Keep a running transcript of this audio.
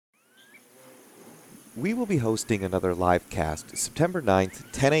We will be hosting another live cast September 9th,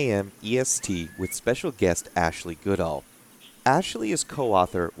 10 a.m. EST with special guest Ashley Goodall. Ashley is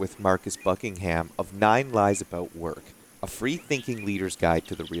co-author with Marcus Buckingham of 9 Lies About Work, a free-thinking leader's guide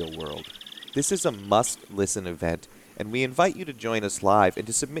to the real world. This is a must-listen event, and we invite you to join us live and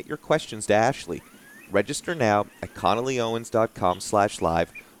to submit your questions to Ashley. Register now at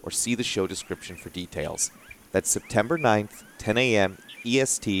connollyowens.com/live or see the show description for details. That's September 9th, 10 a.m.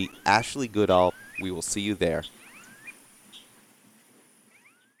 EST, Ashley Goodall. We will see you there.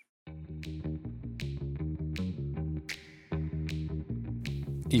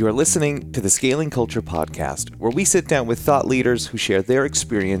 You are listening to the Scaling Culture Podcast, where we sit down with thought leaders who share their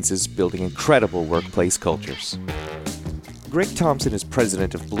experiences building incredible workplace cultures. Greg Thompson is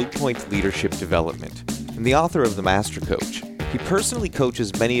president of Bluepoint Leadership Development and the author of The Master Coach. He personally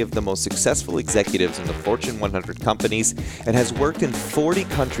coaches many of the most successful executives in the Fortune 100 companies and has worked in 40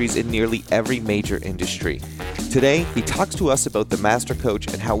 countries in nearly every major industry. Today, he talks to us about the Master Coach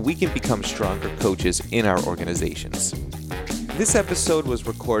and how we can become stronger coaches in our organizations. This episode was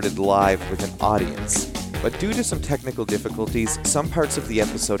recorded live with an audience, but due to some technical difficulties, some parts of the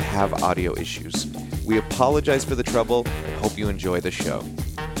episode have audio issues. We apologize for the trouble and hope you enjoy the show.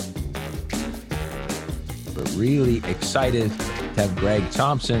 We're really excited to have Greg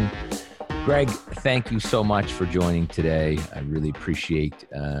Thompson. Greg, thank you so much for joining today. I really appreciate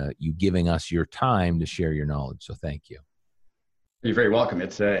you giving us your time to share your knowledge, so thank you. You're very welcome.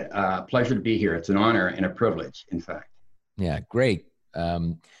 It's a pleasure to be here. It's an honor and a privilege, in fact. Yeah, great.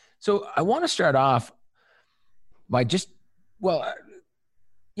 So I want to start off by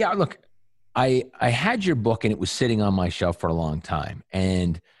look, I had your book and it was sitting on my shelf for a long time.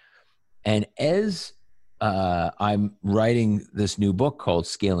 And as I'm writing this new book called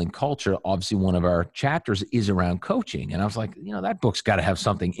Scaling Culture, obviously one of our chapters is around coaching. And I was like, that book's got to have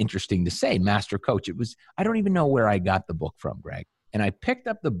something interesting to say, Master Coach. I don't even know where I got the book from, Greg. And I picked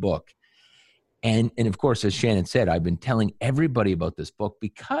up the book. And of course, as Shannon said, I've been telling everybody about this book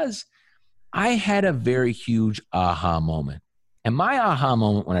because I had a very huge aha moment. And my aha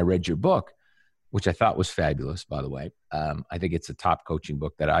moment when I read your book, which I thought was fabulous, by the way, I think it's a top coaching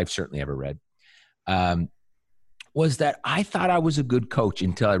book that I've certainly ever read, was that I thought I was a good coach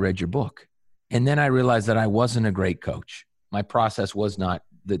until I read your book. And then I realized that I wasn't a great coach. My process was not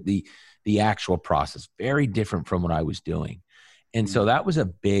the actual process, very different from what I was doing. And so that was a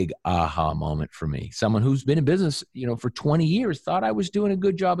big aha moment for me. Someone who's been in business, for 20 years thought I was doing a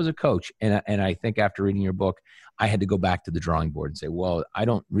good job as a coach. And I think after reading your book, I had to go back to the drawing board and say, well, I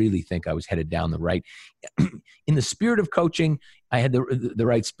don't really think I was headed down the right. In the spirit of coaching, I had the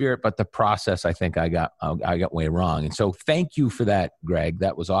right spirit, but the process, I think I got way wrong. And so thank you for that, Greg.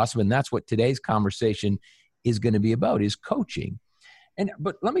 That was awesome. And that's what today's conversation is going to be about, is coaching.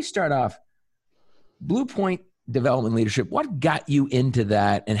 But let me start off. Bluepoint Development Leadership, what got you into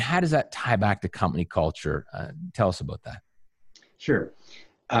that, and how does that tie back to company culture? Tell us about that. Sure.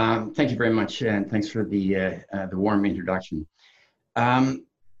 Thank you very much, and thanks for the warm introduction.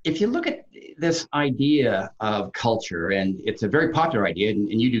 If you look at this idea of culture, and it's a very popular idea,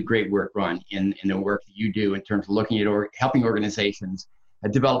 and you do great work, Ron, in the work that you do in terms of looking at helping organizations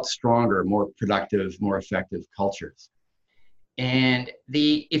develop stronger, more productive, more effective cultures. And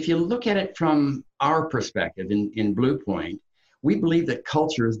if you look at it from our perspective in Bluepoint, we believe that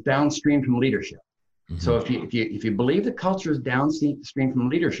culture is downstream from leadership. Mm-hmm. So if you believe that culture is downstream from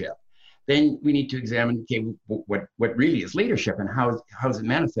leadership, then we need to examine, okay, what really is leadership and how does it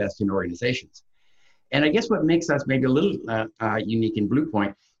manifest in organizations? And I guess what makes us maybe a little unique in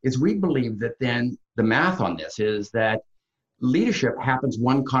Bluepoint is we believe that then the math on this is that leadership happens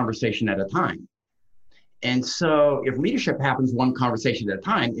one conversation at a time. And so if leadership happens one conversation at a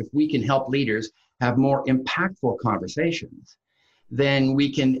time, if we can help leaders have more impactful conversations, then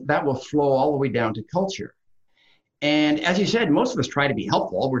that will flow all the way down to culture. And as you said, most of us try to be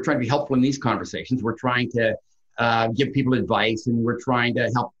helpful. We're trying to be helpful in these conversations. We're trying to give people advice, and we're trying to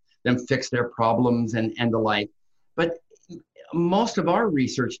help them fix their problems and the like. But most of our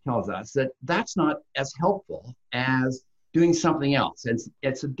research tells us that that's not as helpful as doing something else.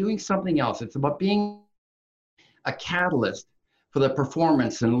 It's doing something else. It's about being a catalyst for the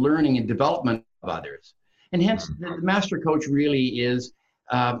performance and learning and development of others. And hence, the Master Coach really is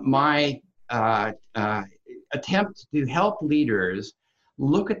my attempt to help leaders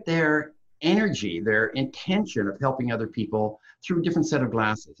look at their energy, their intention of helping other people through a different set of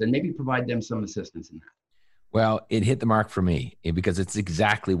glasses, and maybe provide them some assistance in that. Well, it hit the mark for me because it's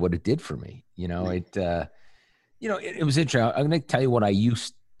exactly what it did for me. It was interesting. I'm going to tell you what I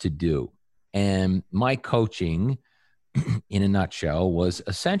used to do. And my coaching, in a nutshell, was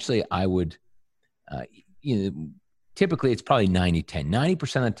essentially I would uh, typically it's probably 90-10.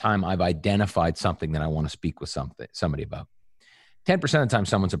 90% of the time I've identified something that I want to speak with somebody about. 10% of the time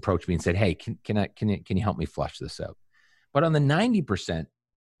someone's approached me and said, hey, can you help me flush this out? But on the 90%,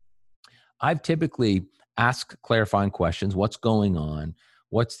 I've typically asked clarifying questions. What's going on?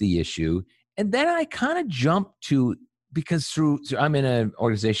 What's the issue? And then I kind of jump to, because I'm in an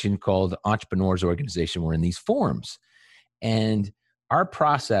organization called Entrepreneurs Organization. We're in these forums. And our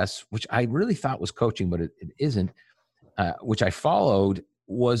process, which I really thought was coaching, but it isn't, which I followed,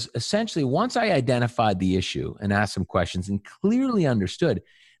 was essentially once I identified the issue and asked some questions and clearly understood,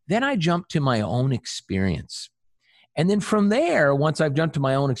 then I jumped to my own experience. And then from there, once I've jumped to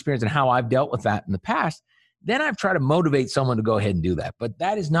my own experience and how I've dealt with that in the past, then I've tried to motivate someone to go ahead and do that. But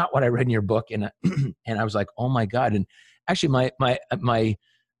that is not what I read in your book. And and I was like, oh my God. And actually my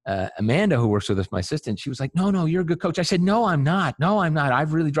Amanda, who works with us, my assistant, she was like, no, you're a good coach. I said, no, I'm not.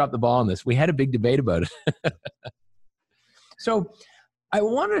 I've really dropped the ball on this. We had a big debate about it. So I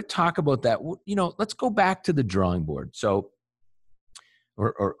wanted to talk about that. Let's go back to the drawing board. So,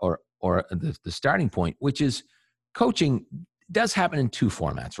 or the starting point, which is coaching does happen in two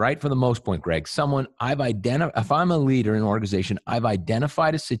formats, right? For the most part, Greg, if I'm a leader in an organization, I've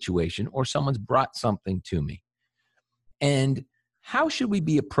identified a situation or someone's brought something to me. And how should we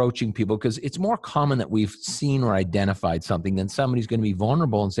be approaching people? Because it's more common that we've seen or identified something than somebody's going to be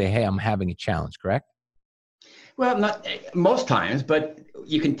vulnerable and say, hey, I'm having a challenge, correct? Well, not most times, but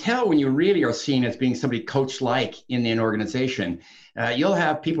you can tell when you really are seen as being somebody coach-like in an organization. You'll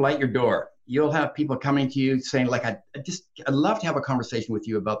have people at your door. You'll have people coming to you saying, like, I'd love to have a conversation with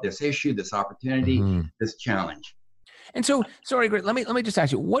you about this issue, this opportunity, this challenge. And so, sorry, Greg, let me just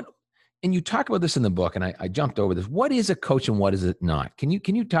ask you, and you talk about this in the book, and I jumped over this. What is a coach and what is it not? Can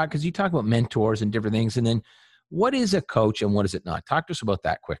you talk, because you talk about mentors and different things, and then what is a coach and what is it not? Talk to us about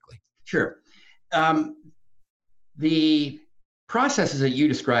that quickly. Sure. The processes that you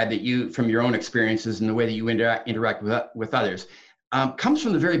describe, from your own experiences and the way that you interact with others, comes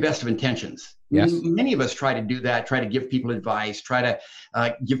from the very best of intentions. Yes. Many of us try to do that, try to give people advice, try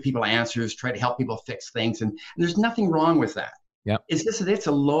to give people answers, try to help people fix things. And there's nothing wrong with that. Yeah. It's just that it's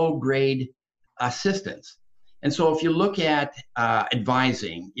a low grade assistance. And so if you look at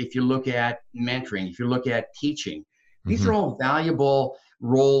advising, if you look at mentoring, if you look at teaching, these are all valuable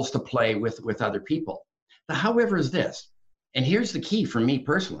roles to play with other people. The however is this, and here's the key for me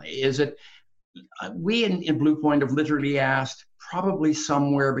personally, is that we in Blue Point have literally asked probably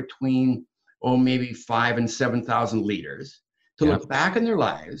somewhere between, maybe 5,000 and 7,000 leaders to look back in their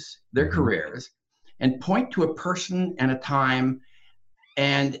lives, their careers, and point to a person and a time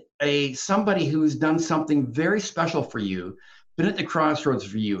and somebody who's done something very special for you, been at the crossroads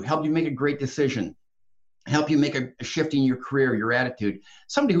for you, helped you make a great decision, help you make a shift in your career, your attitude,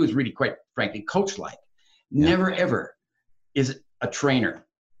 somebody who is really, quite frankly, coach-like. Never, ever is a trainer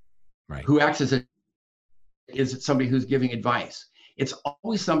who acts as is somebody who's giving advice. It's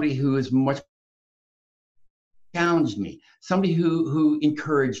always somebody who is much challenged me, somebody who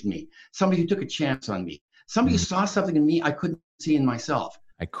encouraged me, somebody who took a chance on me, somebody who saw something in me I couldn't see in myself.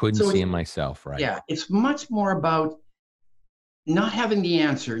 See in myself, right? Yeah, it's much more about not having the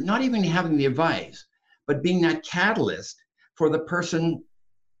answer, not even having the advice, but being that catalyst for the person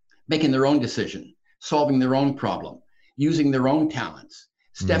making their own decision, solving their own problem, using their own talents,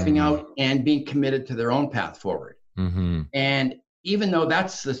 stepping out and being committed to their own path forward. And even though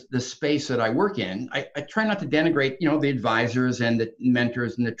that's the space that I work in, I try not to denigrate, the advisors and the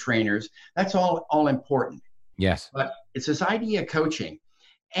mentors and the trainers. That's all important. Yes. But it's this idea of coaching.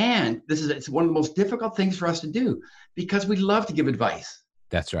 And it's one of the most difficult things for us to do because we love to give advice.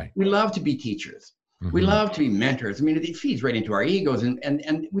 That's right. We love to be teachers. We love to be mentors. I mean, it feeds right into our egos,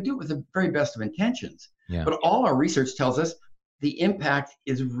 and we do it with the very best of intentions. Yeah. But all our research tells us the impact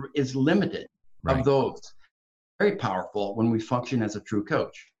is limited of those. Very powerful when we function as a true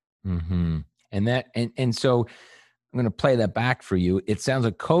coach. And so I'm going to play that back for you. It sounds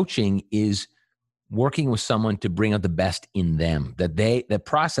like coaching is working with someone to bring out the best in them, that the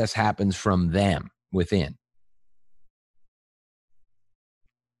process happens from them within.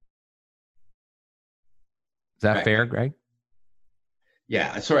 Is that fair, Greg?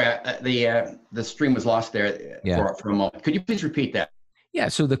 Yeah. Sorry, the stream was lost there for a moment. Could you please repeat that? Yeah.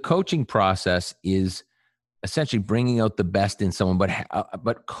 So the coaching process is essentially bringing out the best in someone,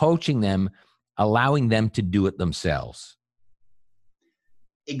 but coaching them, allowing them to do it themselves.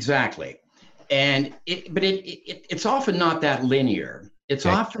 Exactly. And it's often not that linear. It's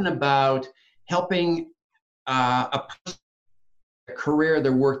often about helping a person, their career,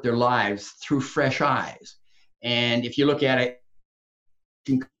 their work, their lives through fresh eyes. And if you look at it,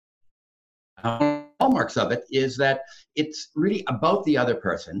 hallmarks of it is that it's really about the other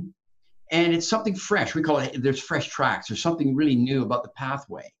person, and it's something fresh. We call it, there's fresh tracks. There's something really new about the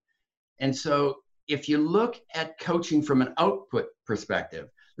pathway. And so if you look at coaching from an output perspective,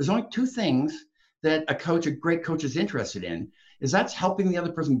 there's only two things that a great coach is interested in, is that's helping the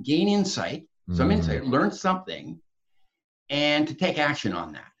other person gain insight, some insight, learn something, and to take action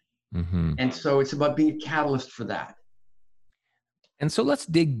on that. And so it's about being a catalyst for that. And so let's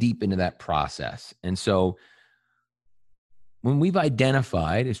dig deep into that process. And so when we've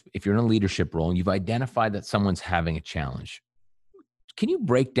identified, if you're in a leadership role and you've identified that someone's having a challenge, can you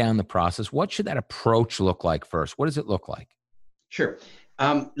break down the process? What should that approach look like first? What does it look like? Sure.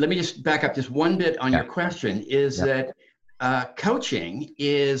 Let me just back up just one bit on your question, is that coaching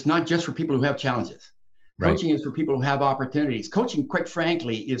is not just for people who have challenges. Coaching is for people who have opportunities. Coaching, quite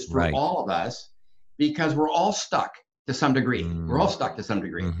frankly, is for all of us, because we're all stuck to some degree. We're all stuck to some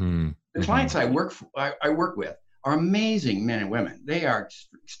degree. The clients I work with are amazing men and women. They are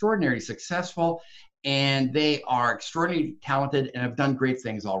extraordinarily successful, and they are extraordinarily talented and have done great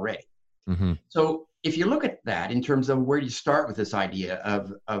things already. So if you look at that in terms of where you start with this idea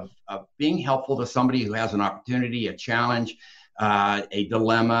of being helpful to somebody who has an opportunity, a challenge, a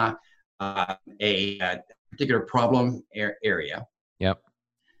dilemma, a particular problem area.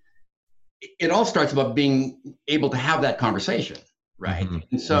 It all starts about being able to have that conversation, right?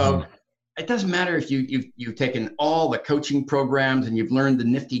 And so it doesn't matter if you've taken all the coaching programs and you've learned the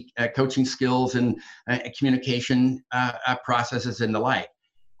nifty coaching skills and communication processes and the like.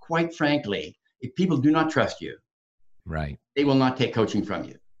 Quite frankly, if people do not trust you, they will not take coaching from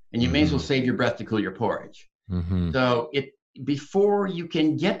you, and you may as well save your breath to cool your porridge. So before you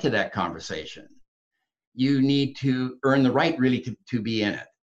can get to that conversation, you need to earn the right really to be in it.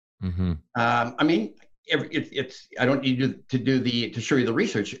 I mean, I don't need to show you the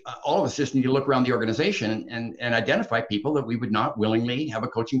research. All of us just need to look around the organization and identify people that we would not willingly have a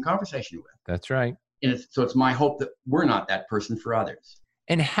coaching conversation with. That's right. And so it's my hope that we're not that person for others.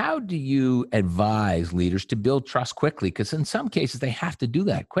 And how do you advise leaders to build trust quickly? Because in some cases, they have to do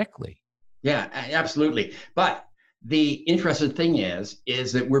that quickly. Yeah, absolutely. But the interesting thing is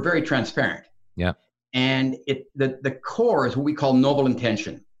that we're very transparent. And the core is what we call noble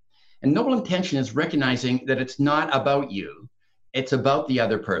intention. And noble intention is recognizing that it's not about you, it's about the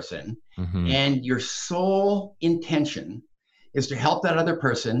other person. And your sole intention is to help that other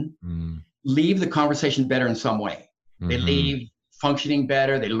person leave the conversation better in some way. They leave functioning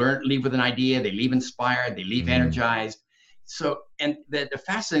better, they leave with an idea, they leave inspired, they leave energized. So, and the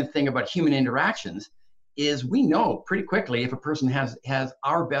fascinating thing about human interactions is we know pretty quickly if a person has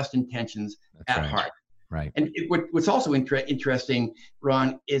our best intentions at heart. And what's also interesting,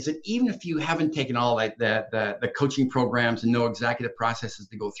 Ron, is that even if you haven't taken all the coaching programs and know exactly the processes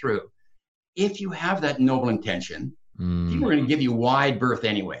to go through, if you have that noble intention, people are going to give you wide berth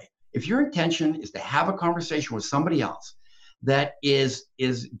anyway. If your intention is to have a conversation with somebody else that is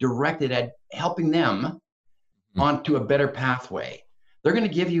directed at helping them onto a better pathway, they're going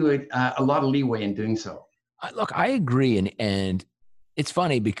to give you a lot of leeway in doing so. Look, I agree. And it's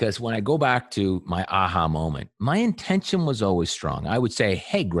funny because when I go back to my aha moment, my intention was always strong. I would say,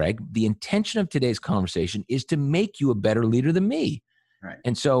 hey, Greg, the intention of today's conversation is to make you a better leader than me.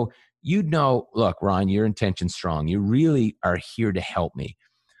 And so you'd know, look, Ron, your intention's strong. You really are here to help me.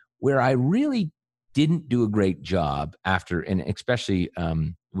 Where I really didn't do a great job after, and especially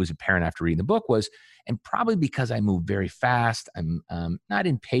was apparent after reading the book was, and probably because I move very fast, I'm not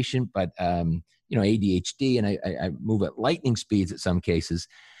impatient, but ADHD, and I move at lightning speeds at some cases,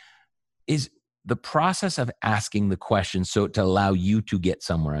 is the process of asking the question so to allow you to get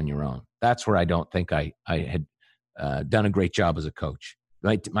somewhere on your own. That's where I don't think I had done a great job as a coach.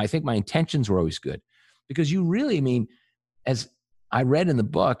 Right? I think my intentions were always good, because you really, as I read in the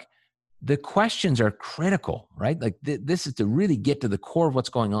book, the questions are critical, right? Like this is to really get to the core of what's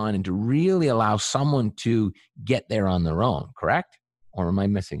going on and to really allow someone to get there on their own, correct? Or am I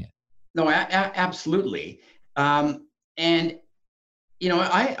missing it? No, absolutely. I'm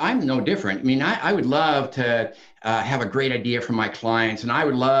no different. I would love to have a great idea from my clients, and I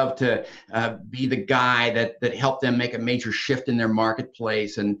would love to be the guy that helped them make a major shift in their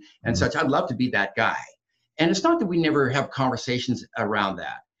marketplace and such. I'd love to be that guy. And it's not that we never have conversations around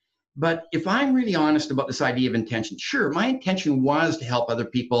that. But if I'm really honest about this idea of intention, sure, my intention was to help other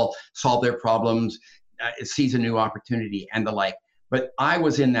people solve their problems, seize a new opportunity and the like. But I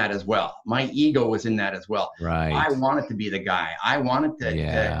was in that as well. My ego was in that as well. I wanted to be the guy. I wanted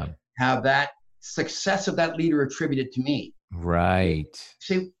to have that success of that leader attributed to me.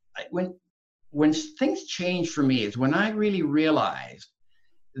 See, when things changed for me is when I really realized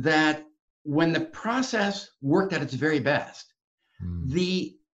that when the process worked at its very best,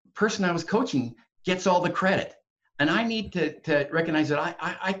 the person I was coaching gets all the credit. And I need to recognize that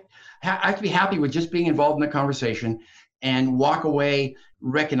I have to be happy with just being involved in the conversation and walk away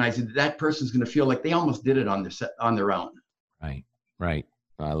recognizing that that person's going to feel like they almost did it on their own. Right, right.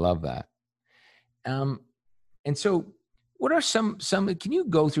 I love that. And so what are some, can you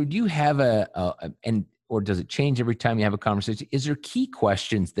go through, do you have or does it change every time you have a conversation? Is there key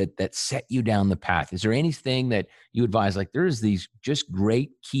questions that set you down the path? Is there anything that you advise, like there's these just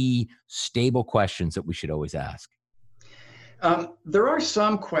great key stable questions that we should always ask? There are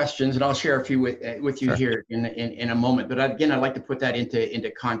some questions, and I'll share a few with you Sure. here in a moment. But again, I'd like to put that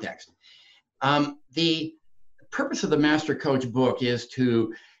into context. The purpose of the Master Coach book is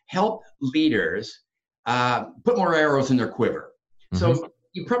to help leaders put more arrows in their quiver. Mm-hmm. So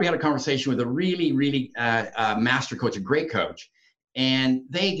you probably had a conversation with a really master coach, a great coach, and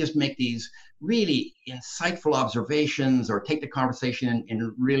they just make these really insightful observations or take the conversation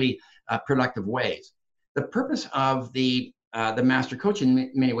in really productive ways. The purpose of the master coach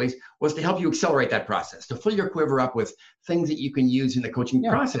in many ways was to help you accelerate that process, to fill your quiver up with things that you can use in the coaching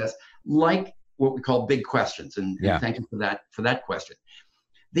process, like what we call big questions. And thank you for that question.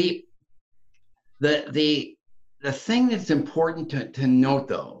 The thing that's important to note,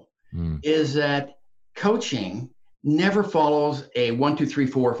 though, is that coaching never follows a 1, 2, 3,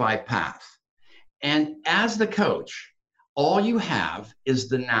 4, 5 path. And as the coach, all you have is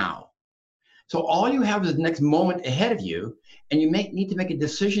the now. So all you have is the next moment ahead of you, and you need to make a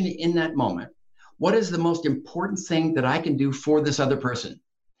decision in that moment. What is the most important thing that I can do for this other person?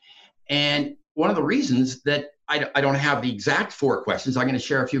 And one of the reasons that I don't have the exact 4 questions, I'm going to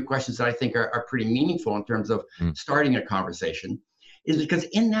share a few questions that I think are pretty meaningful in terms of starting a conversation, is because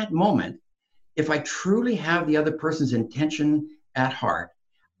in that moment, if I truly have the other person's intention at heart,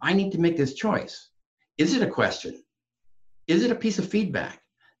 I need to make this choice. Is it a question? Is it a piece of feedback?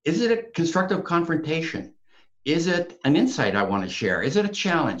 Is it a constructive confrontation? Is it an insight I want to share? Is it a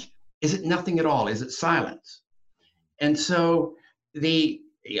challenge? Is it nothing at all? Is it silence? And so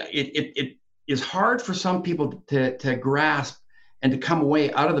it is hard for some people to grasp and to come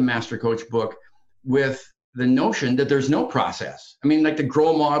away out of the Master Coach book with the notion that there's no process. I mean, like the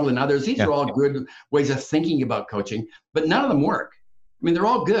GROW model and others, these are all good ways of thinking about coaching, but none of them work. I mean, they're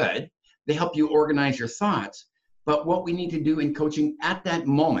all good. They help you organize your thoughts. But what we need to do in coaching at that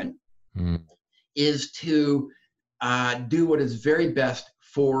moment is to do what is very best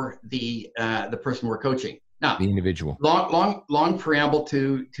for the person we're coaching. Now, the individual. Long preamble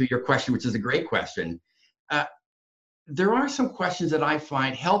to your question, which is a great question. There are some questions that I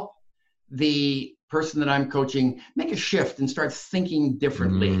find help the person that I'm coaching make a shift and start thinking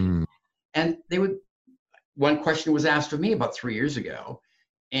differently. And one question was asked of me about 3 years ago,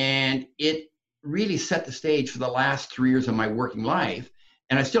 and it really set the stage for the last 3 years of my working life,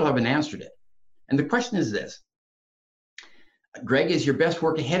 and I still haven't answered it. And the question is this: Greg, is your best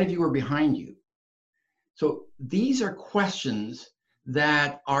work ahead of you or behind you? So these are questions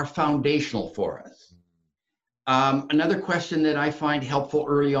that are foundational for us. Another question that I find helpful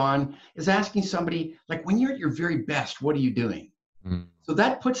early on is asking somebody, like, when you're at your very best, what are you doing? So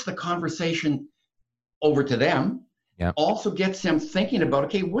that puts the conversation over to them. Also gets them thinking about,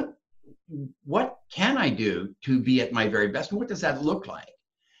 okay, what can I do to be at my very best? And what does that look like?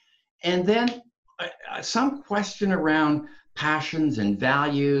 And then some question around passions and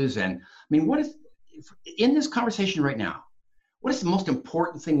values. And I mean, what is, in this conversation right now, what is the most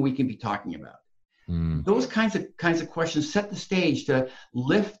important thing we can be talking about? Those kinds of questions set the stage to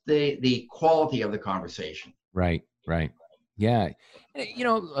lift the quality of the conversation. Right. Yeah. You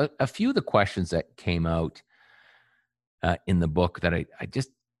know, a few of the questions that came out in the book that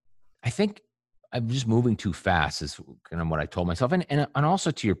I think I'm just moving too fast is kind of what I told myself. And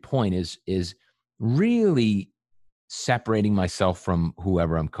also to your point is really separating myself from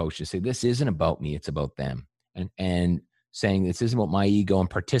whoever I'm coaching. Say, this isn't about me, it's about them. And saying this isn't about my ego and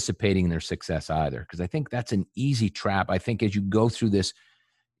participating in their success either. Because I think that's an easy trap. I think as you go through this,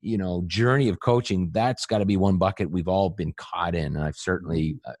 journey of coaching, that's got to be one bucket we've all been caught in. And I've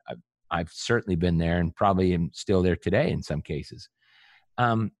certainly been there, and probably am still there today in some cases.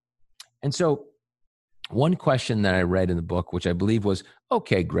 And so one question that I read in the book, which I believe was,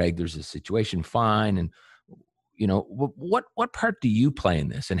 okay, Greg, there's a situation, fine. And, what part do you play in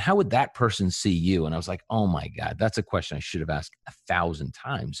this? And how would that person see you? And I was like, oh my God, that's a question I should have asked 1,000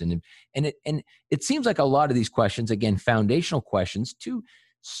 times. And it seems like a lot of these questions, again, foundational questions, to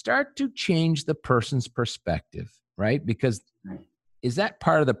start to change the person's perspective, right? Because is that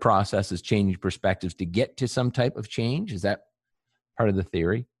part of the process, is changing perspectives to get to some type of change? Is that part of the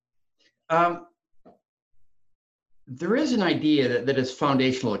theory? Um, there is an idea that is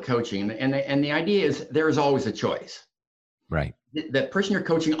foundational to coaching, and the idea is there is always a choice. Right. The person you're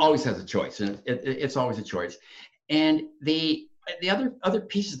coaching always has a choice, and it's always a choice. And the other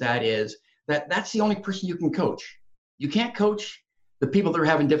piece of that is that's the only person you can coach. You can't coach the people they're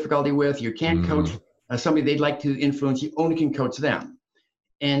having difficulty with. You can't coach somebody they'd like to influence. You only can coach them.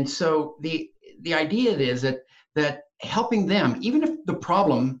 And so the idea is that helping them, even if the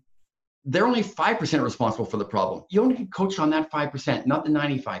problem, they're only 5% responsible for the problem. You only can coach on that 5%, not the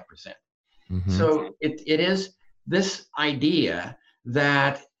 95%. So it is this idea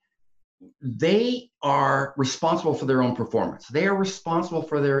that they are responsible for their own performance. They are responsible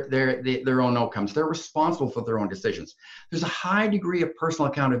for their own outcomes. They're responsible for their own decisions. There's a high degree of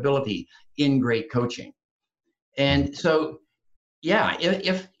personal accountability in great coaching. And so, yeah,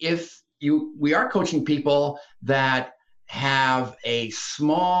 if we are coaching people that have a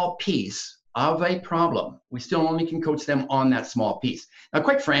small piece of a problem, we still only can coach them on that small piece. Now,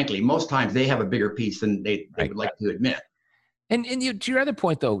 quite frankly, most times they have a bigger piece than they would like to admit. And to your other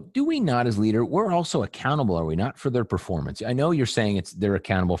point, though, do we not, as leader, we're also accountable, are we not, for their performance? I know you're saying they're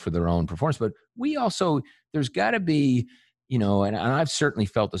accountable for their own performance, but we also, there's got to be, and I've certainly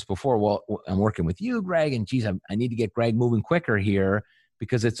felt this before. Well, I'm working with you, Greg, and geez, I need to get Greg moving quicker here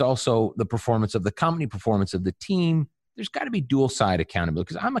because it's also the performance of the company, performance of the team. There's got to be dual side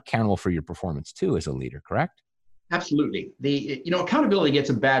accountability because I'm accountable for your performance too as a leader, correct? Absolutely. Accountability gets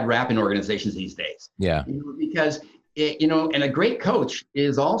a bad rap in organizations these days. Yeah. Because and a great coach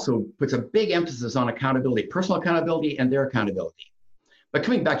puts a big emphasis on accountability, personal accountability and their accountability. But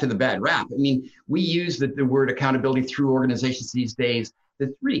coming back to the bad rap, I mean, we use the word accountability through organizations these days.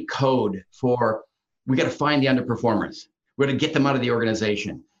 That's really code for, we got to find the underperformers. We got to get them out of the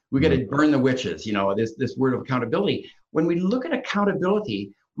organization. We got to burn the witches, this word of accountability. When we look at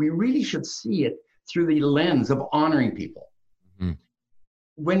accountability, we really should see it through the lens of honoring people.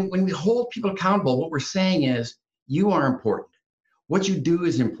 When we hold people accountable, what we're saying is, you are important. What you do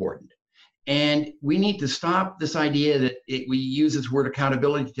is important. And we need to stop this idea that we use this word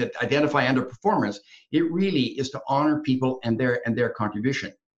accountability to identify underperformance. It really is to honor people and their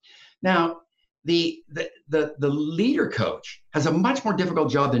contribution. Now, the leader coach has a much more difficult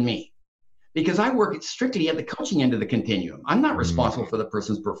job than me because I work strictly at the coaching end of the continuum. I'm not responsible for the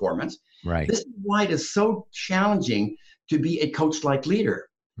person's performance. Right. This is why it is so challenging to be a coach-like leader.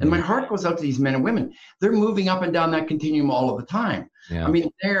 And my heart goes out to these men and women. They're moving up and down that continuum all of the time. Yeah. I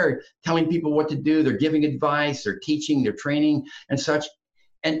mean, they're telling people what to do. They're giving advice. They're teaching. They're training and such.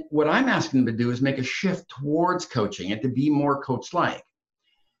 And what I'm asking them to do is make a shift towards coaching and to be more coach-like.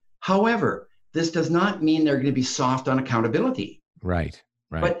 However, this does not mean they're going to be soft on accountability. Right.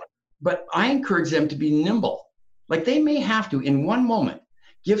 But I encourage them to be nimble. Like they may have to, in one moment,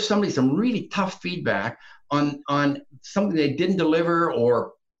 give somebody some really tough feedback on something they didn't deliver,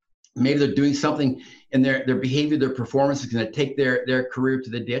 or maybe they're doing something in their behavior, their performance is going to take their career to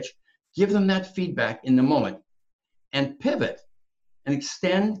the ditch. Give them that feedback in the moment and pivot and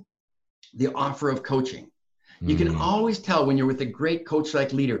extend the offer of coaching. You can always tell when you're with a great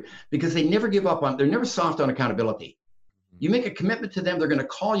coach-like leader because they never give up they're never soft on accountability. You make a commitment to them, they're going to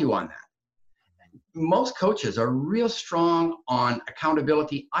call you on that. Most coaches are real strong on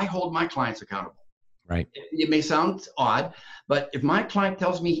accountability. I hold my clients accountable. Right. It may sound odd, but if my client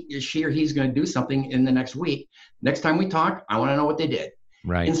tells me she or he's going to do something in the next week, next time we talk, I want to know what they did.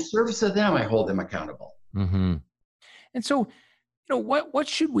 Right. In service of them, I hold them accountable. And so, what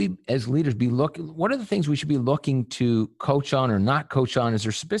should we as leaders be looking? What are the things we should be looking to coach on or not coach on? Is there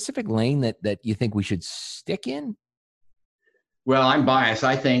a specific lane that you think we should stick in? Well, I'm biased.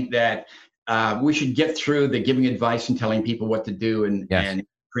 I think that we should get through the giving advice and telling people what to do and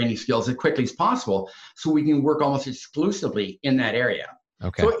training skills as quickly as possible so we can work almost exclusively in that area.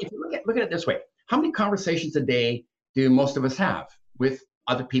 Okay. So if you look at it this way, how many conversations a day do most of us have with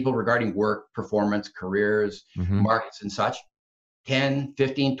other people regarding work, performance, careers, markets and such? 10,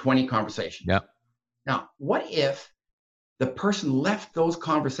 15, 20 conversations. Yep. Now, what if the person left those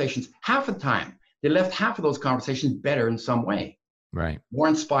conversations half the time? They left half of those conversations better in some way. Right. More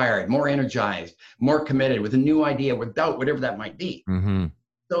inspired, more energized, more committed with a new idea, with doubt, whatever that might be.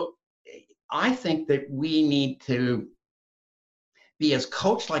 So I think that we need to be as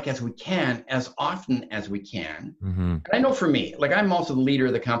coach-like as we can, as often as we can. And I know for me, like I'm also the leader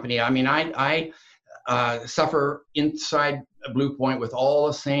of the company. I mean, I suffer inside Blue Point with all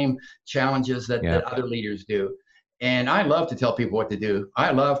the same challenges that other leaders do. And I love to tell people what to do.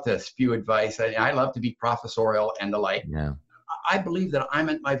 I love to spew advice. I love to be professorial and the like. I believe that I'm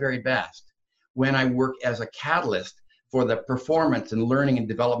at my very best when I work as a catalyst for the performance and learning and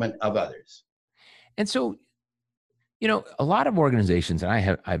development of others. And so, a lot of organizations, and I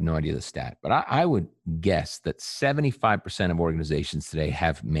have no idea the stat, but I would guess that 75% of organizations today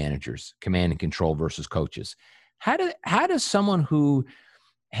have managers, command and control versus coaches. How does someone who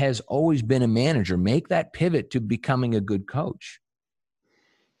has always been a manager make that pivot to becoming a good coach?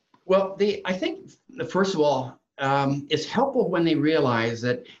 Well, I think, first of all, it's helpful when they realize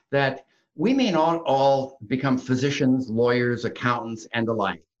that we may not all become physicians, lawyers, accountants, and the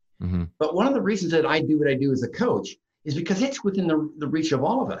like. Mm-hmm. But one of the reasons that I do what I do as a coach is because it's within the reach of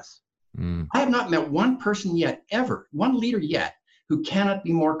all of us. Mm. I have not met one person yet, ever, one leader yet, who cannot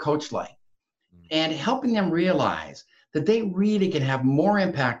be more coach-like. And helping them realize that they really can have more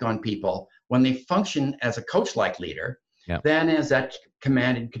impact on people when they function as a coach-like leader than as that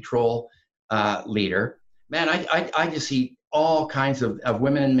command and control leader. Man, I just see all kinds of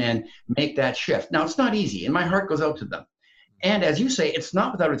women and men make that shift. Now, it's not easy, and my heart goes out to them. And as you say, it's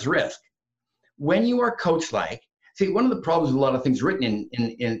not without its risk. When you are coach-like, see, one of the problems with a lot of things written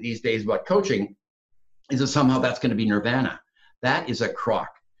in these days about coaching is that somehow that's going to be nirvana. That is a crock.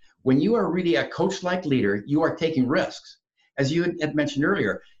 When you are really a coach-like leader, you are taking risks. As you had mentioned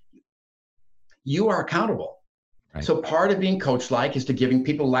earlier, you are accountable. Right. So part of being coach-like is to giving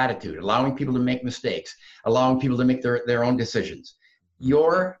people latitude, allowing people to make mistakes, allowing people to make their own decisions.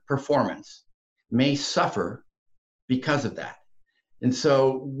 Your performance may suffer because of that. And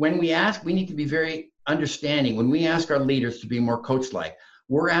so when we need to be very understanding. When we ask our leaders to be more coach-like,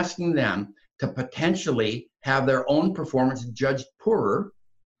 we're asking them to potentially have their own performance judged poorer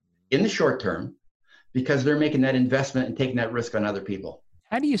in the short term because they're making that investment and taking that risk on other people.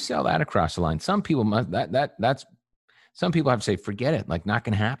 How do you sell that across the line? Some people some people have to say, forget it, like not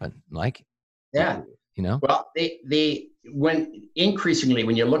going to happen. Like, yeah, well, when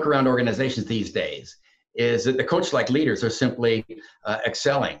you look around organizations these days, is that the coach-like leaders are simply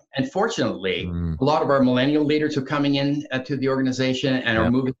excelling. And fortunately, a lot of our millennial leaders who are coming in to the organization and are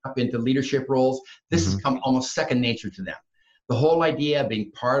moving up into leadership roles, this has come almost second nature to them. The whole idea of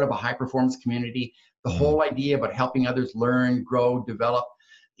being part of a high-performance community, the whole idea about helping others learn, grow, develop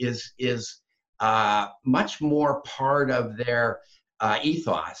is much more part of their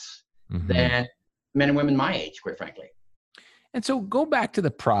ethos than men and women my age, quite frankly. And so go back to the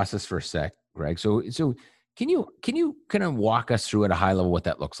process for a sec, Greg. So can you kind of walk us through at a high level what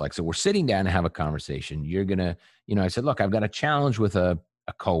that looks like? So we're sitting down to have a conversation. You're going to, I said, look, I've got a challenge with a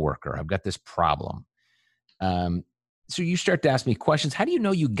coworker. I've got this problem. So you start to ask me questions. How do you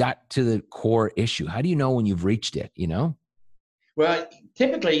know you got to the core issue? How do you know when you've reached it, Well,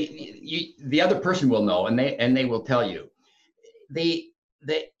 typically the other person will know, and they will tell you.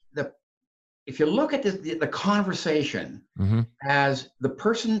 If you look at the conversation as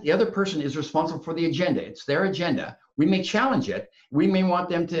the other person is responsible for the agenda, it's their agenda. We may challenge it. We may want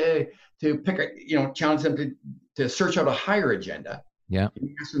them to challenge them to search out a higher agenda. Yeah. And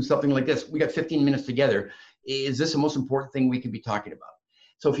ask them something like this: we got 15 minutes together. Is this the most important thing we could be talking about?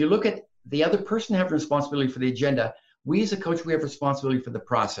 So if you look at the other person having responsibility for the agenda, we as a coach, we have responsibility for the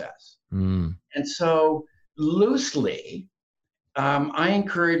process. And so loosely, I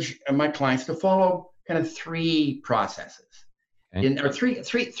encourage my clients to follow kind of three processes, or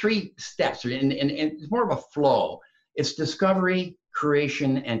three steps, and it's more of a flow. It's discovery,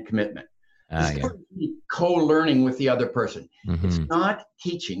 creation, and commitment. Co-learning with the other person. It's not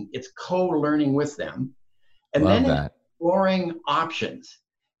teaching; it's co-learning with them, and then exploring options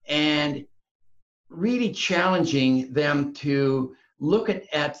and really challenging them to look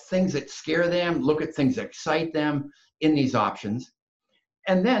at things that scare them, look at things that excite them in these options.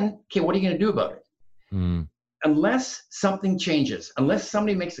 And then, okay, what are you going to do about it? Unless something changes, unless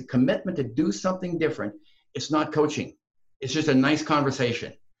somebody makes a commitment to do something different, it's not coaching. It's just a nice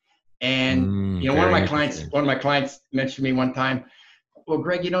conversation. And one of my clients mentioned to me one time, well,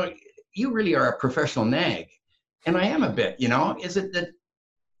 Greg, you really are a professional nag. And I am a bit, is it that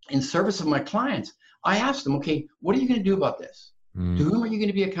in service of my clients, I asked them, okay, what are you going to do about this? To whom are you going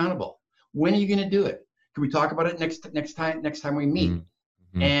to be accountable? When are you going to do it? Can we talk about it next time we meet?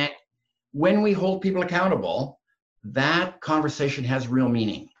 And when we hold people accountable, that conversation has real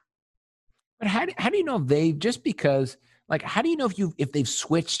meaning. But how do you know if they, just because, like, how do you know if they've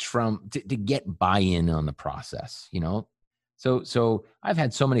switched from to get buy-in on the process, So I've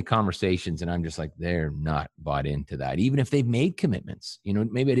had so many conversations and I'm just like, they're not bought into that. Even if they've made commitments,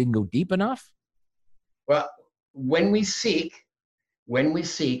 maybe I didn't go deep enough. Well, when we seek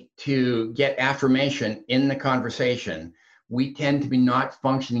to get affirmation in the conversation, we tend to be not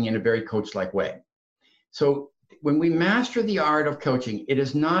functioning in a very coach-like way. So when we master the art of coaching, it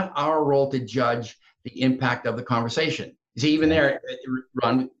is not our role to judge the impact of the conversation. You see, even there,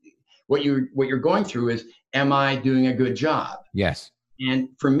 Ron, what you're going through is, am I doing a good job? Yes. And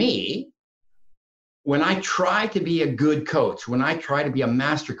for me, when I try to be a good coach, when I try to be a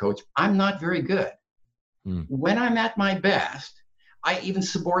master coach, I'm not very good. When I'm at my best, I even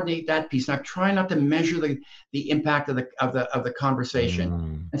subordinate that piece, and I try not to measure the impact of the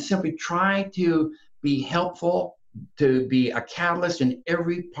conversation, and simply try to be helpful, to be a catalyst in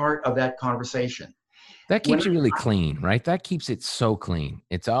every part of that conversation. That keeps you really clean, right? That keeps it so clean.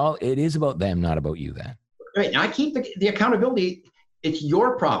 It is about them, not about you then. Right. And I keep the accountability. It's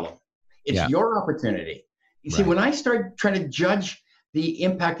your problem. It's your opportunity. You see, when I start trying to judge the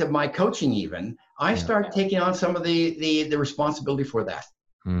impact of my coaching, even, I start taking on some of the responsibility for that.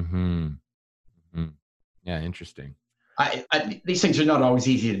 Yeah, interesting. These things are not always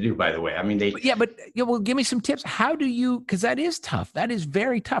easy to do, by the way. I mean, well, give me some tips. How do you, because that is tough. That is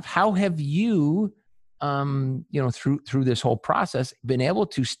very tough. How have you, through this whole process, been able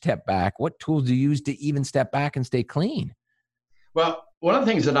to step back? What tools do you use to even step back and stay clean? Well, one of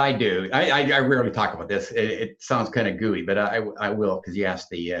the things that I do, I rarely talk about this. It sounds kind of gooey, but I will, because you asked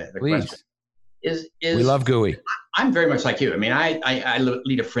the question. We love gooey. I'm very much like you. I mean, I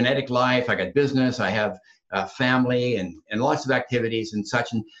lead a frenetic life. I got business. I have family and lots of activities and such.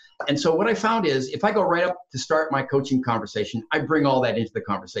 And so what I found is, if I go right up to start my coaching conversation, I bring all that into the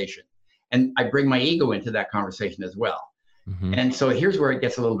conversation. And I bring my ego into that conversation as well. And so here's where it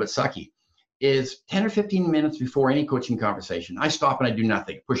gets a little bit sucky. Is 10 or 15 minutes before any coaching conversation, I stop and I do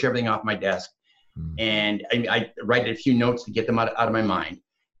nothing, push everything off my desk, and I write a few notes to get them out of my mind.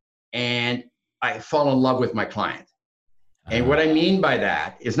 And I fall in love with my client. And what I mean by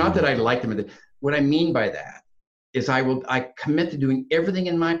that is not that I like them. What I mean by that is I commit to doing everything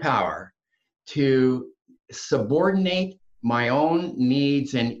in my power to subordinate my own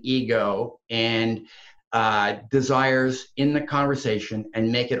needs and ego and desires in the conversation,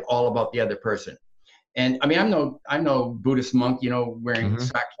 and make it all about the other person. And I mean, I'm no Buddhist monk, wearing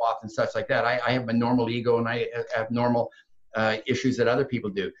sackcloth and such like that. I have a normal ego, and I have normal issues that other people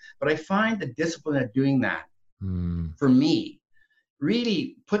do. But I find the discipline of doing that, for me,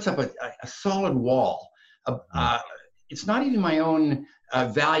 really puts up a solid wall. It's not even my own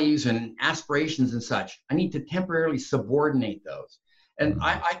values and aspirations and such. I need to temporarily subordinate those. And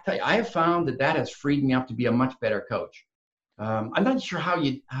I tell you, I have found that has freed me up to be a much better coach. I'm not sure how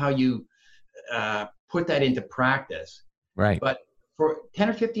you put that into practice. Right. But for 10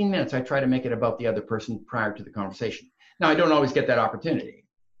 or 15 minutes, I try to make it about the other person prior to the conversation. Now, I don't always get that opportunity.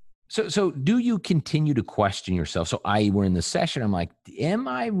 So do you continue to question yourself? So we're in the session. I'm like,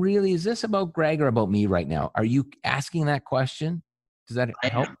 is this about Greg or about me right now? Are you asking that question? Does that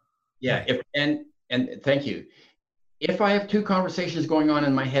help? Yeah. And thank you. If I have two conversations going on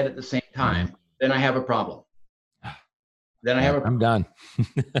in my head at the same time, then I have a problem. I'm done.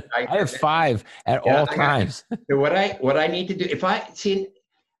 I have 5 at all times. So what I need to do,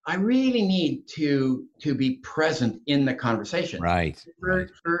 I really need to be present in the conversation. Right.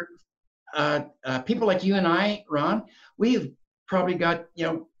 For people like you and I, Ron, we've probably got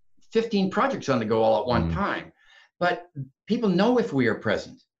 15 projects on the go all at one time. But people know if we are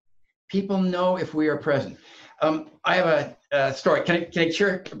present. People know if we are present. I have a story. Can I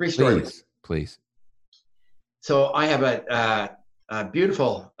share a brief story? Please. So I have a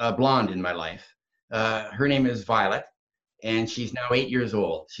beautiful blonde in my life. Her name is Violet, and she's now 8 years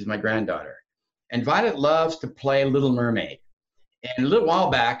old. She's my granddaughter. And Violet loves to play Little Mermaid. And a little while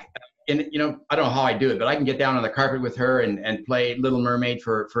back, and I don't know how I do it, but I can get down on the carpet with her and play Little Mermaid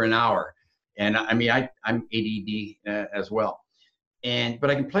for an hour. And I mean, I'm ADD as well. But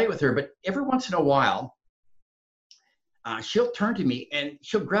I can play it with her. But every once in a while, she'll turn to me and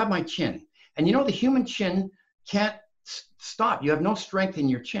she'll grab my chin. And the human chin can't stop. You have no strength in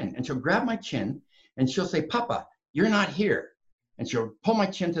your chin. And she'll grab my chin and she'll say, "Papa, you're not here." And she'll pull my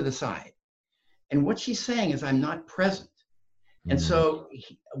chin to the side. And what she's saying is, I'm not present. And so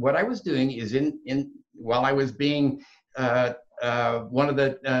what I was doing is while I was being one of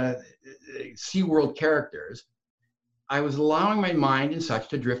the SeaWorld characters, I was allowing my mind and such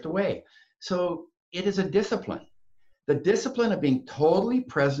to drift away. So it is a discipline. The discipline of being totally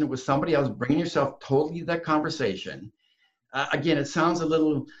present with somebody else, bringing yourself totally to that conversation. Again, it sounds a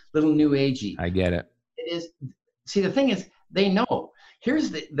little new agey. I get it. It is. See, the thing is, they know.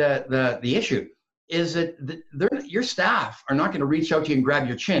 Here's the issue: is that your staff are not going to reach out to you and grab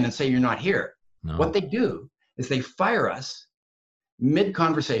your chin and say you're not here. No. What they do is they fire us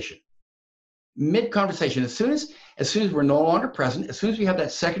mid-conversation. Mid-conversation, as soon as we're no longer present, as soon as we have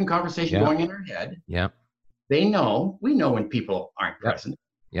that second conversation going in our head, we know when people aren't present.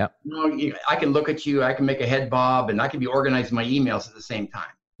 Yep. I can look at you, I can make a head bob, and I can be organizing my emails at the same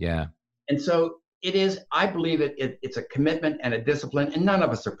time. Yeah. And so it is, I believe it's a commitment and a discipline, and none of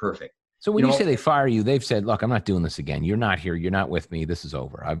us are perfect. So when you say they fire you, they've said, look, I'm not doing this again. You're not here. You're not with me. This is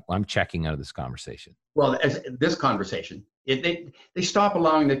over. I'm checking out of this conversation. Well, as this conversation, they stop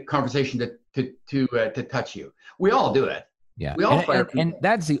allowing the conversation to touch you. We all do it. Yeah. We all fire people. And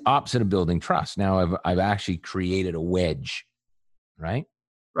that's the opposite of building trust. Now I've actually created a wedge, right?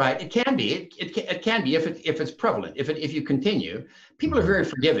 Right. It can be. It can be if it's prevalent. If you continue, people are very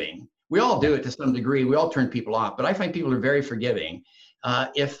forgiving. We all do it to some degree. We all turn people off, but I find people are very forgiving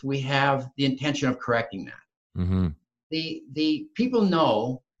if we have the intention of correcting that. Mm-hmm. The people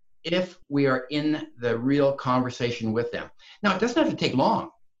know if we are in the real conversation with them. Now, it doesn't have to take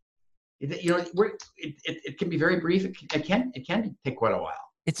long. It can be very brief. It can take quite a while.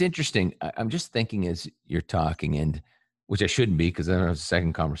 It's interesting. I'm just thinking as you're talking, and which I shouldn't be because I don't have a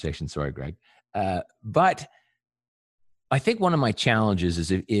second conversation. Sorry, Greg. But I think one of my challenges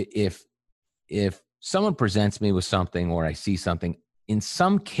is if someone presents me with something or I see something, in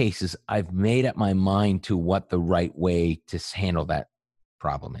some cases, I've made up my mind to what the right way to handle that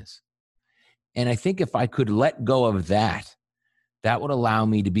problem is. And I think if I could let go of that, that would allow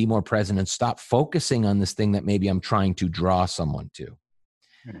me to be more present and stop focusing on this thing that maybe I'm trying to draw someone to.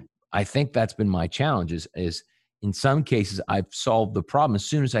 I think that's been my challenge is in some cases, I've solved the problem. As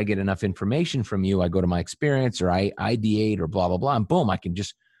soon as I get enough information from you, I go to my experience or I ideate or blah, blah, blah, and boom, I can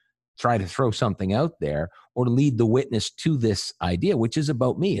just try to throw something out there or lead the witness to this idea, which is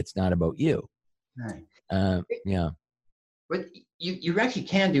about me. It's not about you. Right. Yeah. But you actually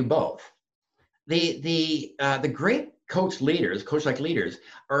can do both. The great coach like leaders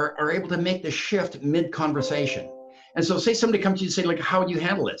are able to make the shift mid-conversation. And so say somebody comes to you and say, like, how would you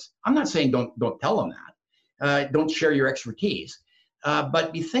handle this? I'm not saying don't tell them that. Don't share your expertise.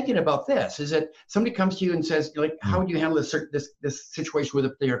 But be thinking about this, is that somebody comes to you and says, like, how would you handle this situation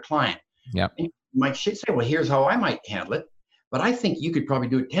with your client? Yeah. You might say, well, here's how I might handle it, but I think you could probably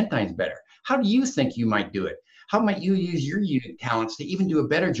do it 10 times better. How do you think you might do it? How might you use your unique talents to even do a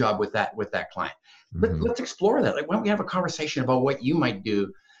better job with that client? Let's explore that. Like, why don't we have a conversation about what you might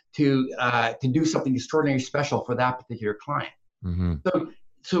do to do something extraordinarily special for that particular client? Mm-hmm.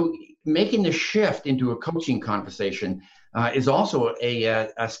 So making the shift into a coaching conversation is also a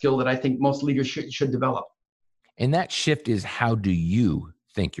skill that I think most leaders should develop. And that shift is, how do you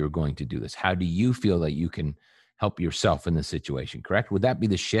think you're going to do this? How do you feel that you can help yourself in this situation, correct? Would that be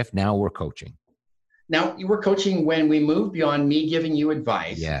the shift? Now we're coaching. Now we're coaching when we move beyond me giving you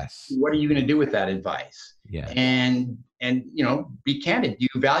advice. Yes. What are you going to do with that advice? Yeah. And be candid. Do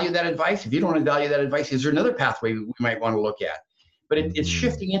you value that advice? If you don't value that advice, is there another pathway we might want to look at? But it's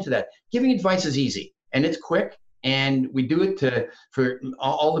shifting into that. Giving advice is easy and it's quick, and we do it for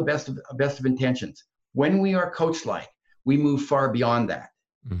all the best of intentions. When we are coach-like, we move far beyond that.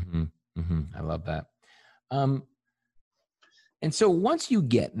 Mm-hmm. Mm-hmm. I love that. And so once you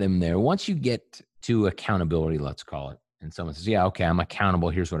get them there, once you get to accountability, let's call it, and someone says, yeah, okay, I'm accountable.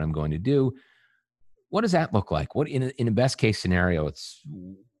 Here's what I'm going to do. What does that look like? What in a best case scenario,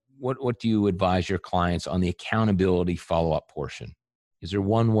 what do you advise your clients on the accountability follow-up portion? Is there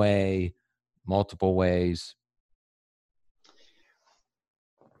one way, multiple ways?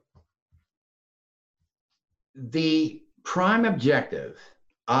 The prime objective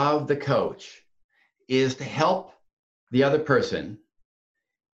of the coach is to help the other person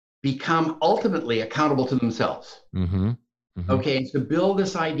become ultimately accountable to themselves. Mm-hmm. Mm-hmm. Okay, and to build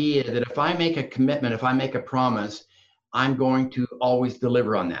this idea that if I make a commitment, if I make a promise, I'm going to always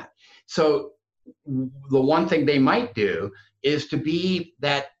deliver on that. So the one thing they might do is to be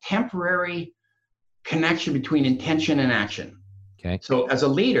that temporary connection between intention and action. Okay. So as a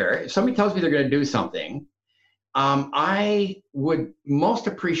leader, if somebody tells me they're going to do something, I would most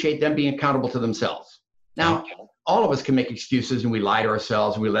appreciate them being accountable to themselves. Now, all of us can make excuses and we lie to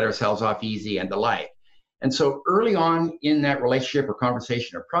ourselves and we let ourselves off easy and the like. And so early on in that relationship or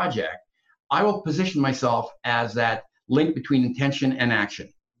conversation or project, I will position myself as that link between intention and action.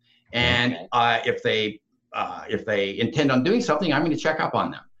 And if they intend on doing something, I'm going to check up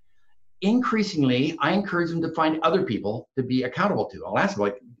on them. Increasingly, I encourage them to find other people to be accountable to. I'll ask them,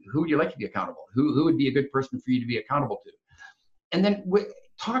 like, who would you like to be accountable? Who would be a good person for you to be accountable to? And then we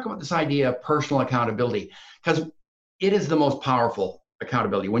talk about this idea of personal accountability, because it is the most powerful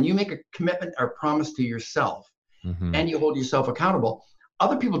accountability. When you make a commitment or promise to yourself, mm-hmm. and you hold yourself accountable,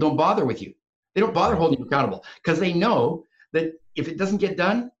 other people don't bother with you. They don't bother holding you accountable because they know that if it doesn't get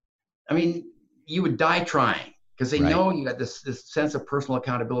done, I mean, you would die trying, because they know you got this sense of personal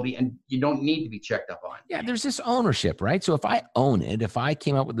accountability and you don't need to be checked up on. Yeah, there's this ownership, right? So if I own it, if I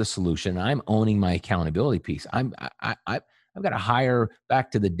came up with the solution, I'm owning my accountability piece. I've got a higher, back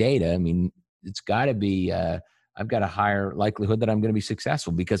to the data. I mean, it's got to be, I've got a higher likelihood that I'm going to be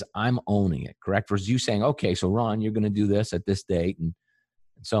successful because I'm owning it, correct? Versus you saying, okay, so Ron, you're going to do this at this date and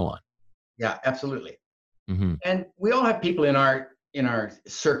so on. Yeah, absolutely. Mm-hmm. And we all have people in our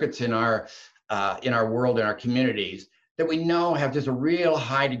circuits, in our world, in our communities that we know have just a real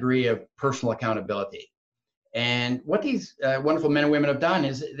high degree of personal accountability. And what these wonderful men and women have done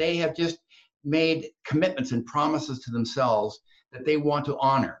is they have just made commitments and promises to themselves that they want to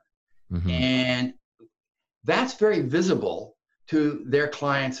honor. Mm-hmm. And that's very visible to their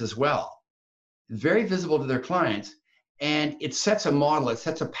clients as well. Very visible to their clients. And it sets a model, it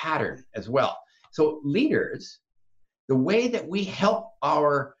sets a pattern as well. So leaders, the way that we help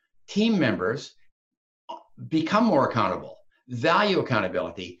our team members become more accountable, value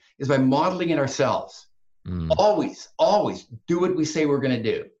accountability, is by modeling it ourselves. Mm. Always do what we say we're going to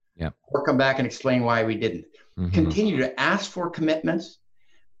do. Yeah. Or come back and explain why we didn't. Mm-hmm. Continue to ask for commitments.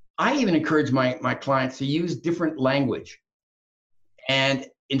 I even encourage my clients to use different language. And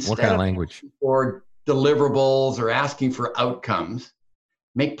instead what kind of language? Or deliverables or asking for outcomes,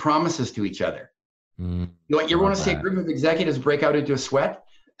 make promises to each other. Mm. You know what? You ever want to see a group of executives break out into a sweat?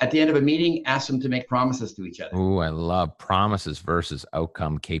 At the end of a meeting, ask them to make promises to each other. Oh, I love promises versus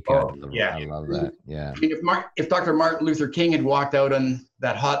outcome KPI delivery. Yeah. I love that. Yeah. I mean, if Dr. Martin Luther King had walked out on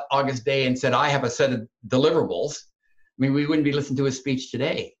that hot August day and said, I have a set of deliverables, I mean, we wouldn't be listening to his speech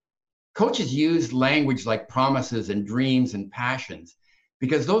today. Coaches use language like promises and dreams and passions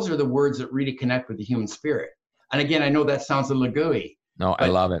because those are the words that really connect with the human spirit. And again, I know that sounds a little gooey. No, I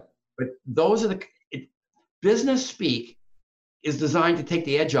love it. But those are business speak is designed to take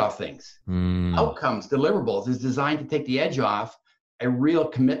the edge off things. Outcomes, deliverables is designed to take the edge off a real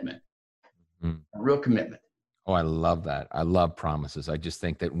commitment. A real commitment. Oh, I love that. I love promises. I just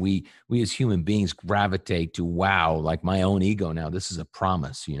think that we as human beings gravitate to, wow, like my own ego now, this is a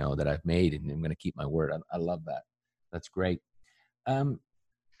promise, that I've made and I'm going to keep my word. I love that. That's great.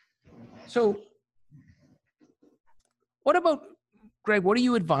 So what about, Greg, what do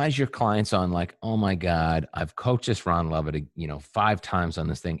you advise your clients on? Like, oh my God, I've coached this Ron Lovett, 5 times on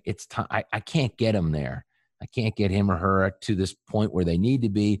this thing. It's time. I can't get him there. I can't get him or her to this point where they need to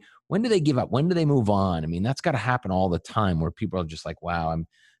be. When do they give up? When do they move on? I mean, that's got to happen all the time where people are just like, wow,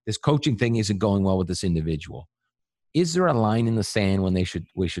 this coaching thing isn't going well with this individual. Is there a line in the sand when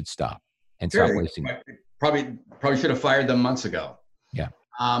we should stop and stop wasting it? Probably should have fired them months ago. Yeah.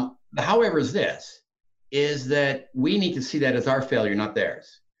 However, is that we need to see that as our failure, not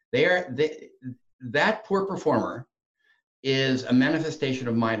theirs. That poor performer is a manifestation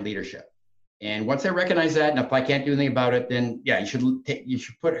of my leadership. And once I recognize that, and if I can't do anything about it, then yeah, you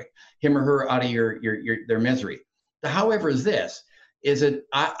should put him or her out of their misery. However, is that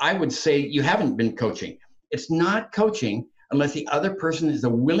I would say you haven't been coaching. It's not coaching unless the other person is a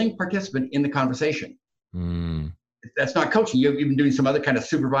willing participant in the conversation. That's not coaching. You've been doing some other kind of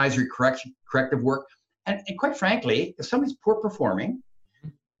supervisory corrective work. And quite frankly, if somebody's poor performing,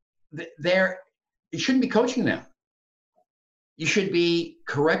 you shouldn't be coaching them. You should be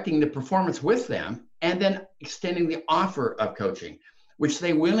correcting the performance with them and then extending the offer of coaching, which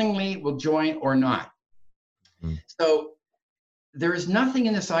they willingly will join or not. So there is nothing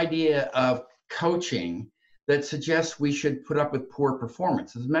in this idea of coaching that suggests we should put up with poor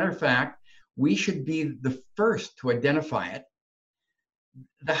performance. As a matter of fact, we should be the first to identify it.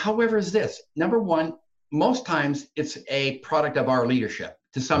 However, is this. Number one, most times it's a product of our leadership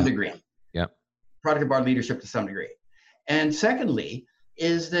to some degree. Yeah. Product of our leadership to some degree. And secondly,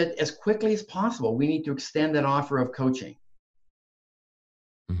 is that as quickly as possible, we need to extend that offer of coaching.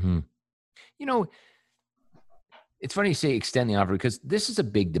 Mm-hmm. It's funny you say extend the offer because this is a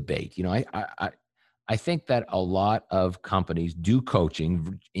big debate. I think that a lot of companies do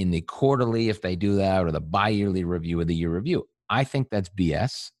coaching in the quarterly, if they do that, or the bi-yearly review or the year review. I think that's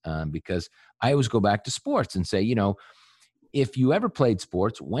BS because I always go back to sports and say, if you ever played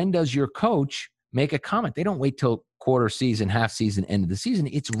sports, when does your coach make a comment? They don't wait till quarter season, half season, end of the season.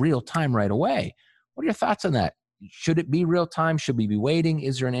 It's real time right away. What are your thoughts on that? Should it be real time? Should we be waiting?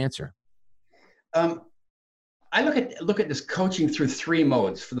 Is there an answer? I look at this coaching through 3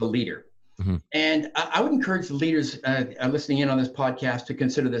 modes for the leader. Mm-hmm. And I would encourage the leaders listening in on this podcast to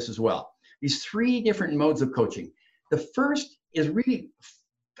consider this as well. These 3 different modes of coaching. The first is really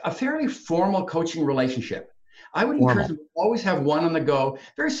a fairly formal coaching relationship. I would encourage them to always have one on the go,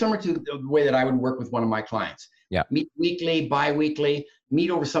 very similar to the way that I would work with one of my clients. Yeah. Meet weekly, bi-weekly,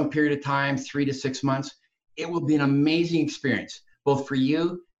 meet over some period of time, 3 to 6 months. it will be an amazing experience, both for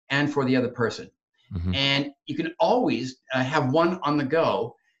you and for the other person. Mm-hmm. And you can always have one on the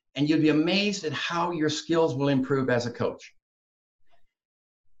go, and you'll be amazed at how your skills will improve as a coach.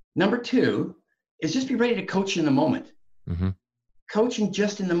 Number 2 is just be ready to coach in the moment. Mm-hmm. Coaching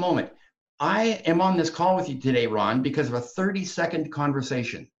just in the moment. I am on this call with you today, Ron, because of a 30-second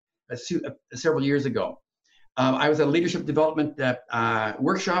conversation several years ago. I was at a leadership development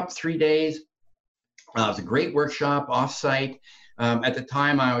workshop, 3 days. It was a great workshop, off-site. At the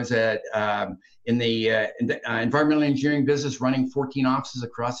time, I was in the environmental engineering business, running 14 offices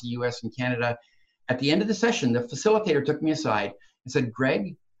across the US and Canada. At the end of the session, the facilitator took me aside and said,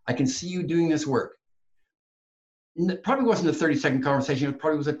 "Greg, I can see you doing this work." It probably wasn't a 30-second conversation. It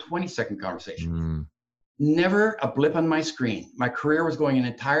probably was a 20-second conversation. Mm. Never a blip on my screen. My career was going in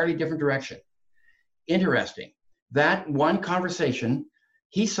an entirely different direction. Interesting. That one conversation,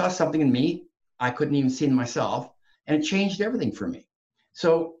 he saw something in me I couldn't even see in myself, and it changed everything for me.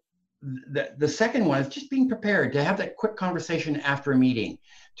 So the second one is just being prepared to have that quick conversation after a meeting,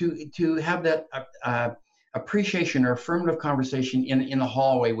 to have that appreciation or affirmative conversation in the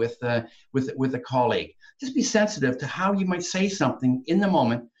hallway with a colleague. Just be sensitive to how you might say something in the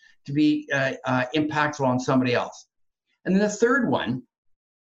moment to be impactful on somebody else. And then the third one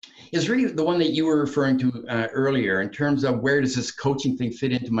is really the one that you were referring to earlier in terms of where does this coaching thing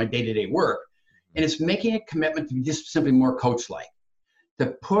fit into my day-to-day work. And it's making a commitment to be just simply more coach-like,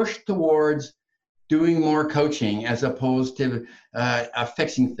 to push towards doing more coaching as opposed to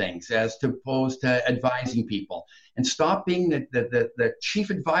fixing things, as opposed to advising people, and stop being the chief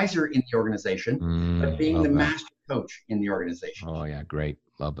advisor in the organization, but being the master coach in the organization. Oh yeah, great.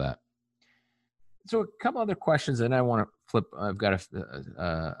 Love that. So a couple other questions, and I want to flip. I've got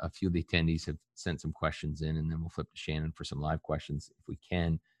a few of the attendees have sent some questions in, and then we'll flip to Shannon for some live questions if we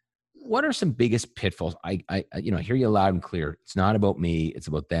can. What are some biggest pitfalls? I hear you loud and clear. It's not about me, it's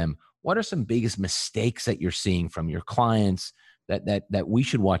about them. What are some biggest mistakes that you're seeing from your clients that we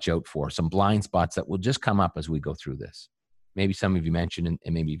should watch out for? Some blind spots that will just come up as we go through this. Maybe some of you mentioned,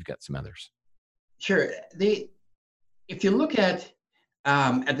 and maybe you've got some others. Sure. If you look at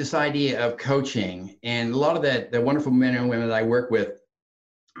this idea of coaching, and a lot of the wonderful men and women that I work with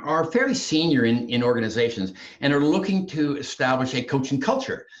are fairly senior in organizations and are looking to establish a coaching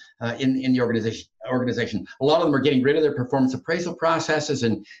culture in the organization. A lot of them are getting rid of their performance appraisal processes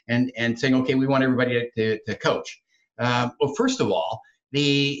and saying, okay, we want everybody to coach. Well, first of all,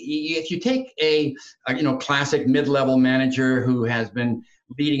 if you take a classic mid-level manager who has been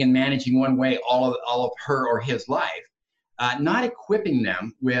leading and managing one way all of her or his life, not equipping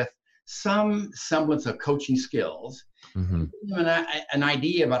them with some semblance of coaching skills, Mm-hmm. giving them an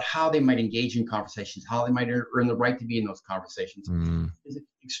idea about how they might engage in conversations, how they might earn the right to be in those conversations, is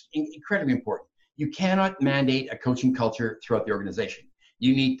incredibly important. You cannot mandate a coaching culture throughout the organization.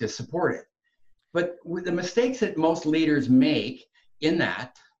 You need to support it. But with the mistakes that most leaders make in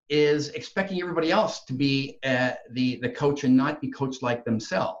that is expecting everybody else to be the coach and not be coached like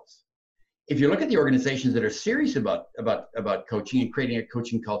themselves. If you look at the organizations that are serious about coaching and creating a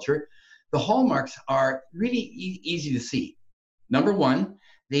coaching culture, the hallmarks are really easy to see. Number one,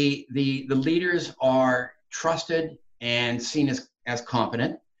 the leaders are trusted and seen as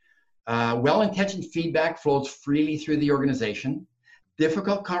competent. Well-intentioned feedback flows freely through the organization.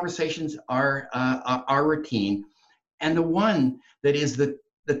 Difficult conversations are routine. And the one that is the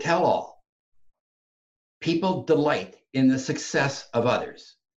tell-all, people delight in the success of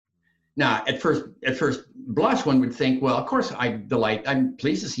others. Now, at first blush, one would think, well, of course I'm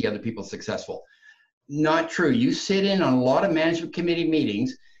pleased to see other people successful. Not true. You sit in on a lot of management committee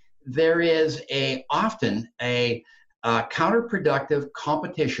meetings, there is often a counterproductive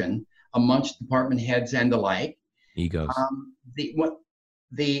competition amongst department heads and the like. Egos.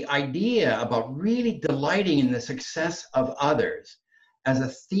 The idea about really delighting in the success of others as a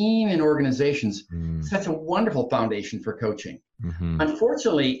theme in organizations sets a wonderful foundation for coaching. Mm-hmm.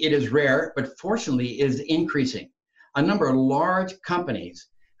 Unfortunately, it is rare, but fortunately, it is increasing. A number of large companies,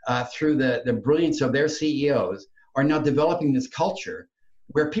 through the brilliance of their CEOs, are now developing this culture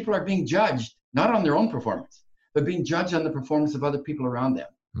where people are being judged not on their own performance, but being judged on the performance of other people around them.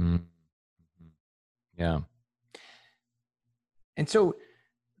 Mm-hmm. Yeah. And so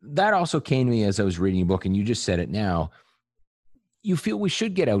that also came to me as I was reading your book, and you just said it now. You feel we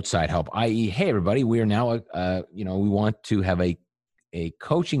should get outside help, i.e., hey, everybody, we are now, we want to have a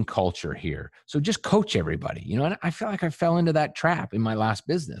coaching culture here. So just coach everybody, and I feel like I fell into that trap in my last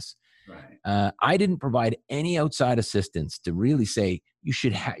business. Right. I didn't provide any outside assistance to really say, you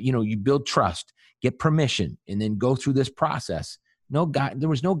should have, you build trust, get permission, and then go through this process. there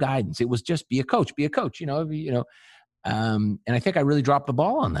was no guidance. It was just be a coach, and I think I really dropped the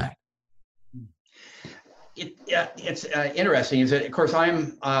ball on that. It's interesting. Is that, of course,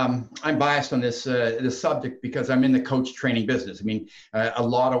 I'm biased on this subject because I'm in the coach training business. I mean, a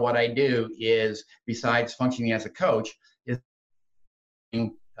lot of what I do is, besides functioning as a coach, is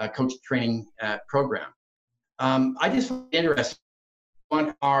a coach training program. I just find it interesting. We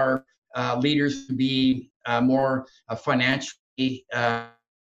want our leaders to be more financially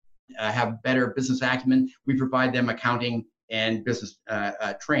have better business acumen. We provide them accounting and business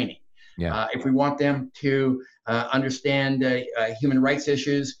training. Yeah. If we want them to understand human rights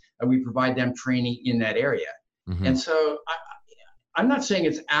issues, we provide them training in that area. Mm-hmm. And so I'm not saying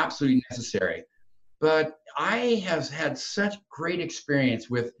it's absolutely necessary, but I have had such great experience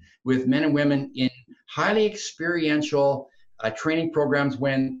with men and women in highly experiential training programs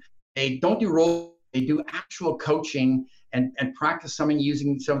when they don't do role, they do actual coaching and practice something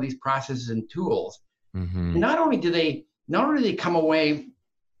using some of these processes and tools. Mm-hmm. Not only do they come away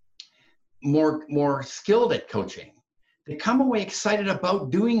more skilled at coaching, they come away excited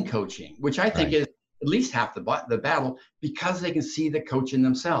about doing coaching, which I think is at least half the battle, because they can see the coach in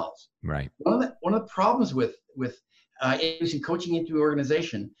themselves. Right. One of the problems with introducing coaching into an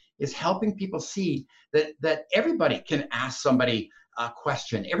organization is helping people see that everybody can ask somebody a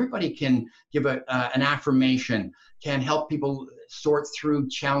question. Everybody can give an affirmation, can help people sort through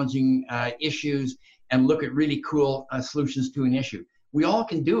challenging issues and look at really cool solutions to an issue. We all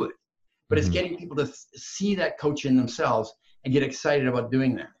can do it. But it's getting people to see that coach in themselves and get excited about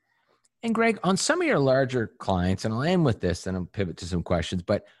doing that. And Greg, on some of your larger clients, and I'll end with this, and I'll pivot to some questions,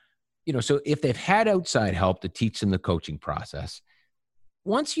 but so if they've had outside help to teach them the coaching process,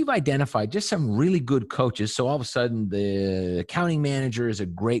 once you've identified just some really good coaches, so all of a sudden the accounting manager is a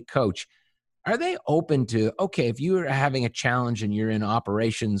great coach, are they open to, okay, if you're having a challenge and you're in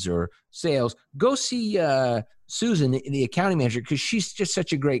operations or sales, go see Susan, the accounting manager, because she's just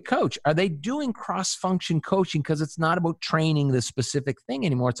such a great coach. Are they doing cross-function coaching because it's not about training the specific thing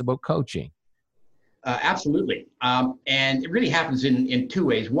anymore, it's about coaching? Absolutely. And it really happens in two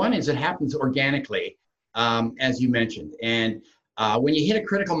ways. One is it happens organically, as you mentioned. And when you hit a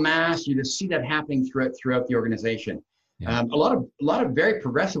critical mass, you just see that happening throughout the organization. Yeah. A lot of very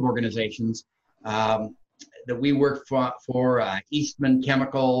progressive organizations that we work for Eastman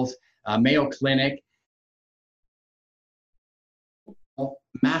Chemicals, Mayo Clinic,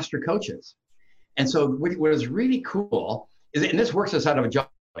 master coaches. And so what is really cool is, and this works us out of a job,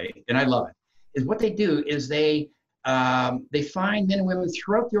 and I love it, is what they do is they find men and women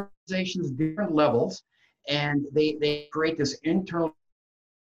throughout the organization's different levels, and they create this internal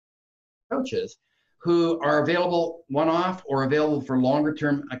coaches who are available one-off or available for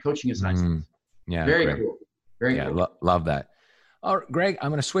longer-term coaching assignments. Yeah, very cool. Very cool. Love that. All right, Greg, I'm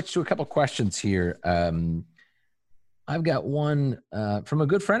going to switch to a couple questions here. I've got one from a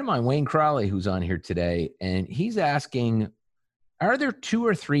good friend of mine, Wayne Crawley, who's on here today, and he's asking, are there 2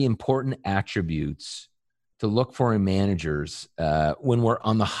 or 3 important attributes to look for in managers when we're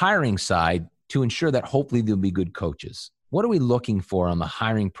on the hiring side to ensure that hopefully they'll be good coaches? What are we looking for on the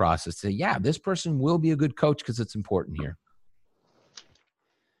hiring process to say, yeah, this person will be a good coach because it's important here?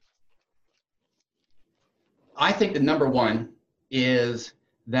 I think the number one is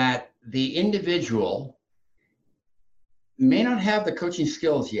that the individual may not have the coaching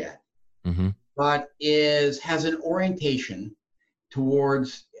skills yet, but has an orientation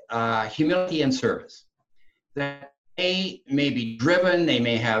towards humility and service. That they may be driven, they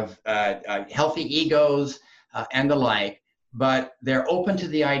may have healthy egos and the like, but they're open to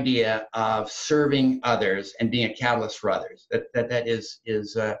the idea of serving others and being a catalyst for others. That is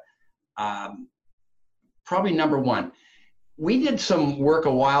probably number one. We did some work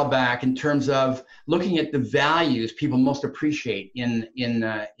a while back in terms of looking at the values people most appreciate in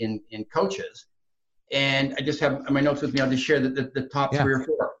coaches. And I just have my notes with me. I'll just share the top 3 or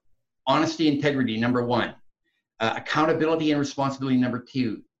 4. Honesty, integrity, number 1. Accountability and responsibility, number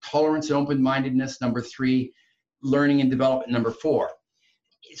 2. Tolerance and open-mindedness, number 3. Learning and development, number 4.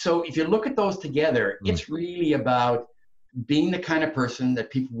 So if you look at those together, it's really about being the kind of person that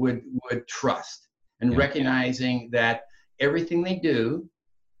people would trust, and recognizing that everything they do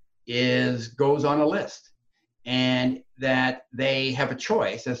goes on a list, and that they have a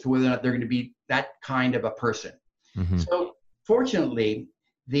choice as to whether or not they're going to be that kind of a person. So fortunately,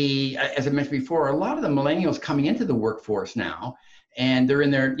 as I mentioned before, a lot of the millennials coming into the workforce now, and they're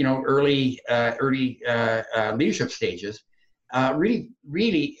in their early leadership stages,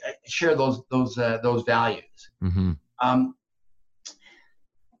 really share those values.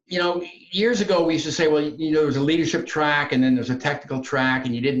 years ago we used to say, well, there's a leadership track and then there's a technical track,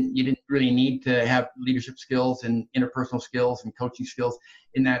 and you didn't really need to have leadership skills and interpersonal skills and coaching skills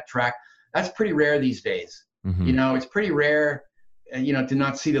in that track. That's pretty rare these days. Mm-hmm. It's pretty rare, to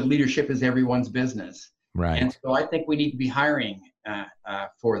not see that leadership is everyone's business. Right. And so I think we need to be hiring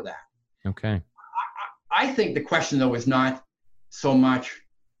for that. Okay. I think the question, though, is not so much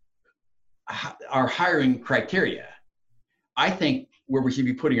our hiring criteria. I think where we should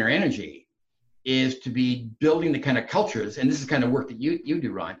be putting our energy is to be building the kind of cultures, and this is kind of work that you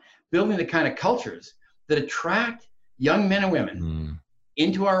do, Ron, building the kind of cultures that attract young men and women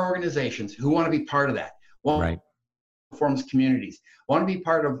into our organizations who want to be part of that, want to form communities, want to be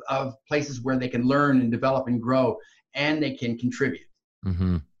part of places where they can learn and develop and grow, and they can contribute.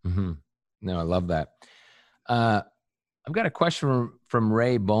 Mm-hmm. Mm-hmm. No, I love that. I've got a question from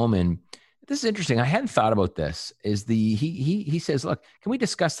Ray Bowman. This is interesting. I hadn't thought about this. He says, look, can we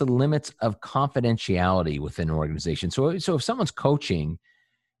discuss the limits of confidentiality within an organization? So if someone's coaching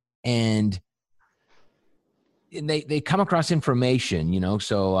and they come across information,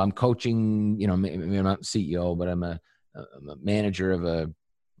 so I'm coaching, maybe I'm not CEO, but I'm a manager of a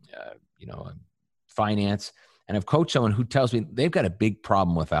finance, and I've coached someone who tells me they've got a big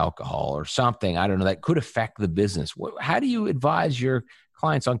problem with alcohol or something, I don't know, that could affect the business. How do you advise your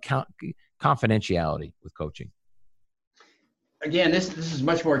clients on confidentiality with coaching? Again, this is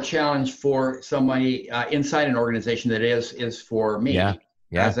much more a challenge for somebody inside an organization than it is for me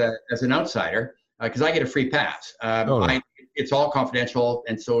as an outsider, because I get a free pass. It's all confidential,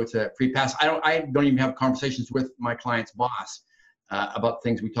 and so it's a free pass. I don't even have conversations with my client's boss about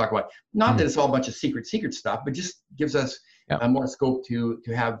things we talk about. Not that it's all a bunch of secret stuff, but just gives us more scope to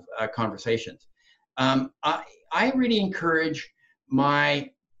have conversations. I really encourage my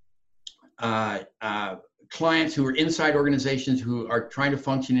clients who are inside organizations who are trying to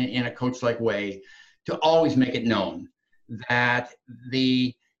function in a coach-like way to always make it known that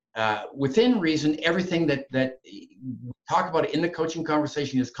within reason, everything that we talk about in the coaching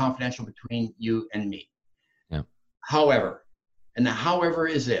conversation is confidential between you and me. Yeah. However, and the however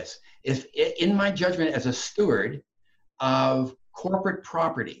is this: if in my judgment as a steward of corporate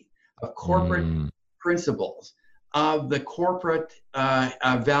property, of corporate principles, of the corporate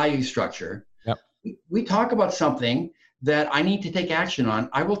value structure, we talk about something that I need to take action on.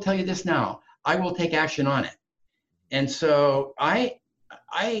 I will tell you this now: I will take action on it. And so I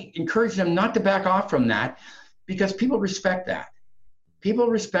encourage them not to back off from that, because people respect that. People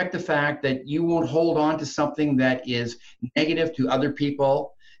respect the fact that you won't hold on to something that is negative to other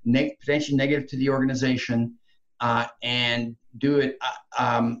people, potentially negative to the organization, and do it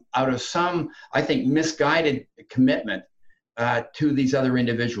out of some, I think, misguided commitment to these other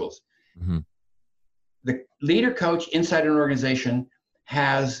individuals. Mm-hmm. The leader coach inside an organization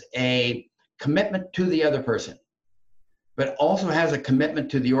has a commitment to the other person, but also has a commitment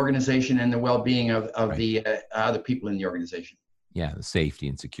to the organization and the well-being of the other people in the organization. Yeah, the safety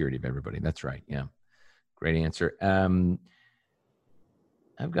and security of everybody. That's right. Yeah, great answer. I've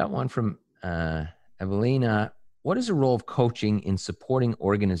got one from Evelina. What is the role of coaching in supporting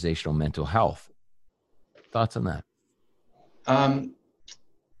organizational mental health? Thoughts on that?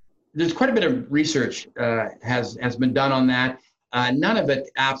 There's quite a bit of research has been done on that. None of it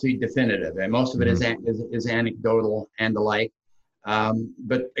absolutely definitive, and most of it is anecdotal and the like.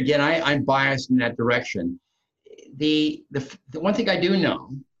 But again, I'm biased in that direction. The one thing I do know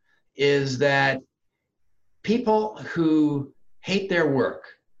is that people who hate their work,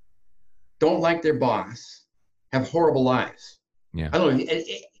 don't like their boss, have horrible lives. Yeah. I don't know.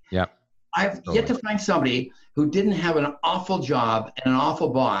 I've yet to find somebody who didn't have an awful job and an awful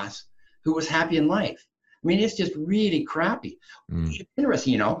boss who was happy in life. I mean, it's just really crappy. It's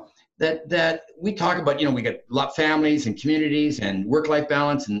interesting, that we talk about, we got a lot of families and communities and work-life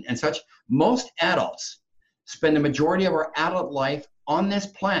balance and such. Most adults spend the majority of our adult life on this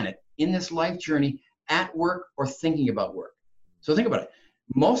planet, in this life journey, at work or thinking about work. So think about it.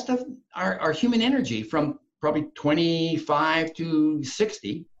 Most of our human energy, from probably 25 to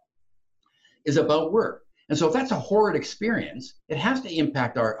 60, is about work. And so if that's a horrid experience, it has to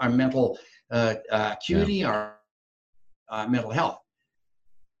impact our mental acuity, our mental health.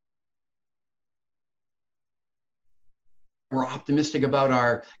 We're optimistic about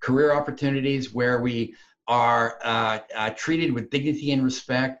our career opportunities, where we are treated with dignity and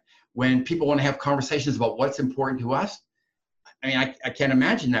respect, when people want to have conversations about what's important to us. I mean, I can't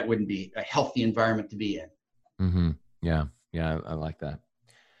imagine that wouldn't be a healthy environment to be in. Mm-hmm. Yeah, I like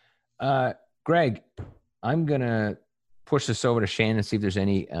that. Greg, I'm going to push this over to Shannon and see if there's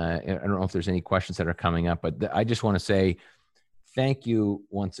any, I don't know if there's any questions that are coming up, but I just want to say thank you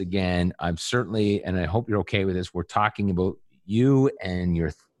once again. I'm certainly, and I hope you're okay with this, we're talking about you and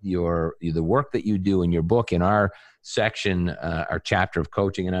the work that you do in your book, in our section, our chapter of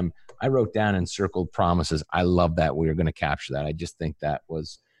coaching. And I wrote down and circled promises. I love that we're going to capture that. I just think that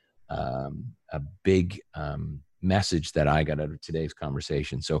was a big message that I got out of today's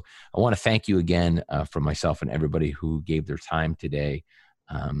conversation. So I want to thank you again for myself and everybody who gave their time today,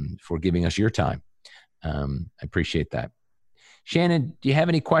 for giving us your time. I appreciate that. Shannon, do you have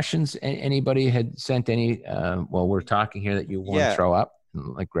any questions? Anybody had sent any while we're talking here that you want to throw up?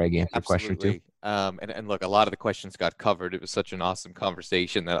 Like Greg answered a question or two. And look, a lot of the questions got covered. It was such an awesome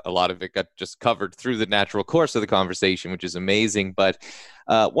conversation that a lot of it got just covered through the natural course of the conversation, which is amazing. But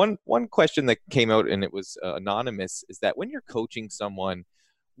one question that came out, and it was anonymous, is that when you're coaching someone,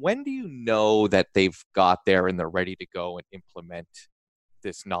 when do you know that they've got there and they're ready to go and implement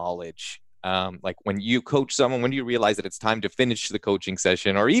this knowledge? Like when you coach someone, when do you realize that it's time to finish the coaching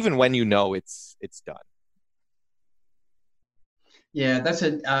session, or even when you know it's done? Yeah, that's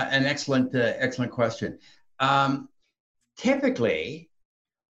an excellent question. Typically,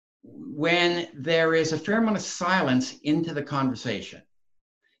 when there is a fair amount of silence into the conversation,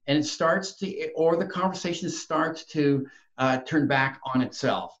 and the conversation starts to turn back on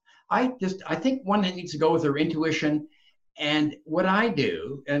itself, I think one that needs to go with their intuition. And what I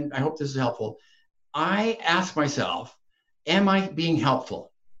do, and I hope this is helpful, I ask myself, am I being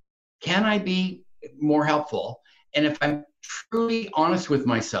helpful? Can I be more helpful? And if I'm truly honest with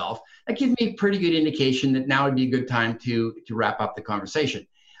myself, that gives me a pretty good indication that now would be a good time to wrap up the conversation.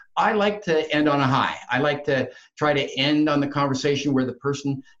 I like to end on a high. I like to try to end on the conversation where the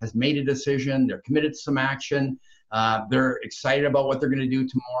person has made a decision, they're committed to some action, they're excited about what they're going to do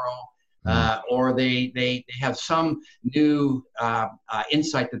tomorrow, or they have some new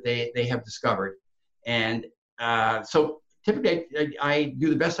insight that they have discovered. And so typically I do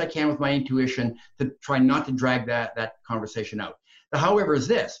the best I can with my intuition to try not to drag that conversation out. The however is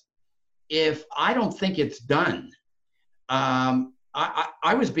this: if I don't think it's done,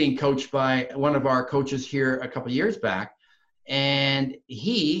 I was being coached by one of our coaches here a couple of years back, and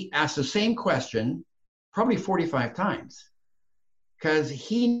he asked the same question probably 45 times because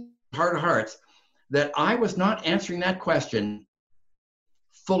he, heart of hearts, that I was not answering that question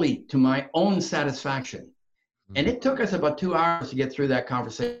fully to my own satisfaction. And it took us about 2 hours to get through that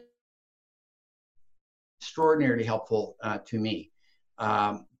conversation. Extraordinarily helpful to me.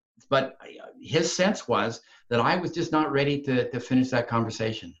 But his sense was that I was just not ready to finish that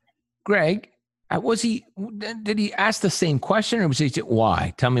conversation. Greg, did he ask the same question, or was he,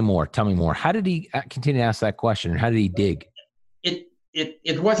 why? Tell me more. How did he continue to ask that question, and how did he dig?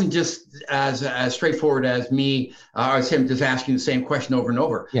 It wasn't just as straightforward as me or as him just asking the same question over and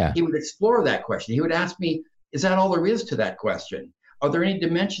over. Yeah. He would explore that question. He would ask me, is that all there is to that question? Are there any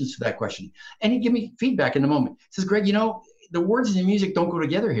dimensions to that question? And he'd give me feedback in the moment. He says, Greg, the words and the music don't go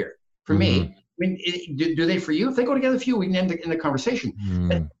together here. For me, I mean, do they for you? If they go together for you, we can end the conversation.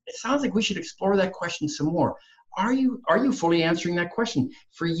 But it sounds like we should explore that question some more. Are you fully answering that question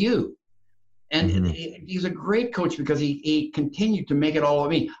for you? And he's a great coach because he continued to make it all of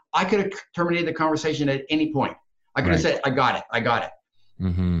me. I could have terminated the conversation at any point. I could have said, I got it.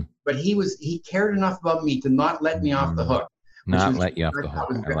 Mm-hmm. But he cared enough about me to not let me off the hook. Let you off the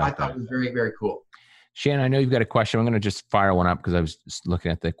hook. I thought it was very, very cool. Shannon, I know you've got a question. I'm going to just fire one up because I was just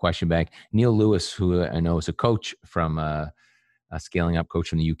looking at the question bank. Neil Lewis, who I know is a coach from a Scaling Up coach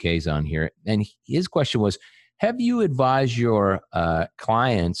from the UK, is on here. And his question was, have you advised your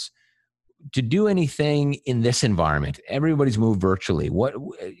clients to do anything in this environment? Everybody's moved virtually. What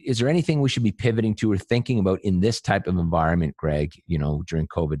is there anything we should be pivoting to or thinking about in this type of environment, Greg, during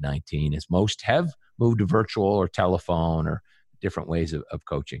COVID-19, as most have moved to virtual or telephone or different ways of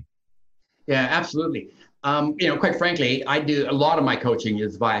coaching? Yeah, absolutely. Quite frankly, I do a lot of my coaching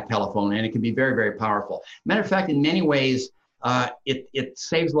is via telephone, and it can be very, very powerful. Matter of fact, in many ways, it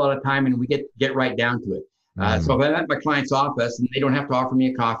saves a lot of time, and we get right down to it. So if I'm at my client's office and they don't have to offer me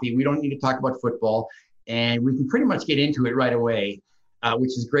a coffee, we don't need to talk about football, and we can pretty much get into it right away,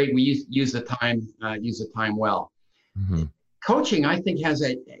 which is great. We use the time well. Mm-hmm. Coaching, I think,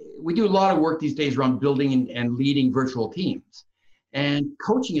 we do a lot of work these days around building and leading virtual teams, and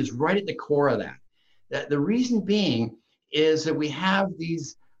coaching is right at the core of that. The reason being is that we have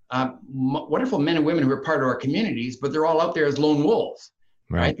these wonderful men and women who are part of our communities, but they're all out there as lone wolves,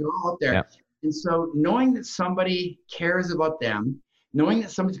 right? They're all out there. Yep. And so knowing that somebody cares about them, knowing that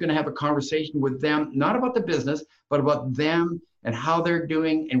somebody's going to have a conversation with them, not about the business, but about them and how they're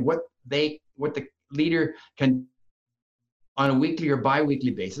doing and what the leader can on a weekly or bi-weekly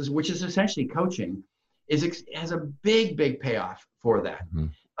basis, which is essentially coaching, has a big payoff for that.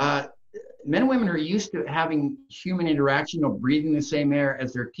 Mm-hmm. Men and women who are used to having human interaction, breathing the same air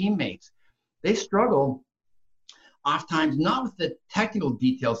as their teammates, they struggle oftentimes not with the technical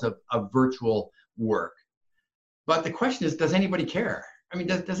details of virtual work. But the question is, does anybody care? I mean,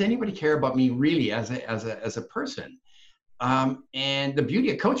 does anybody care about me really as a person? And the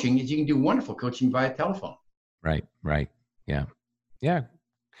beauty of coaching is you can do wonderful coaching via telephone. Right. Yeah.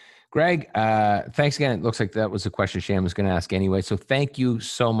 Greg, thanks again. It looks like that was a question Shan was going to ask anyway. So thank you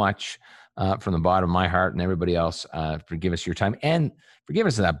so much from the bottom of my heart and everybody else for giving us your time and for giving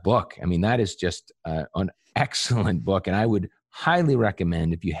us that book. I mean, that is just an excellent book. And I would highly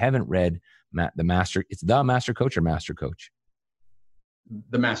recommend, if you haven't read The Master Coach or Master Coach?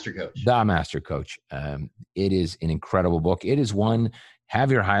 The Master Coach. The Master Coach. It is an incredible book. It is one,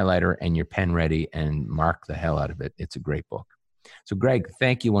 have your highlighter and your pen ready and mark the hell out of it. It's a great book. So Greg,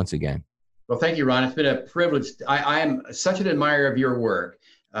 thank you once again. Well, thank you, Ron. It's been a privilege. I am such an admirer of your work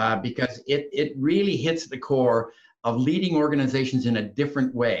because it really hits the core of leading organizations in a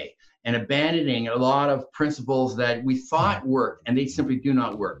different way and abandoning a lot of principles that we thought worked and they simply do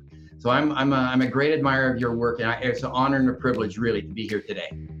not work. So I'm a great admirer of your work, and it's an honor and a privilege really to be here today.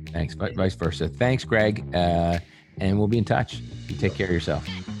 Thanks, vice versa. Thanks, Greg, and we'll be in touch. You take care of yourself.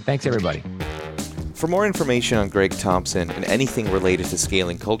 Thanks, everybody. For more information on Greg Thompson and anything related to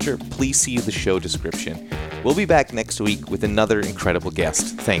scaling culture, please see the show description. We'll be back next week with another incredible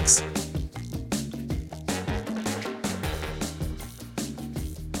guest. Thanks.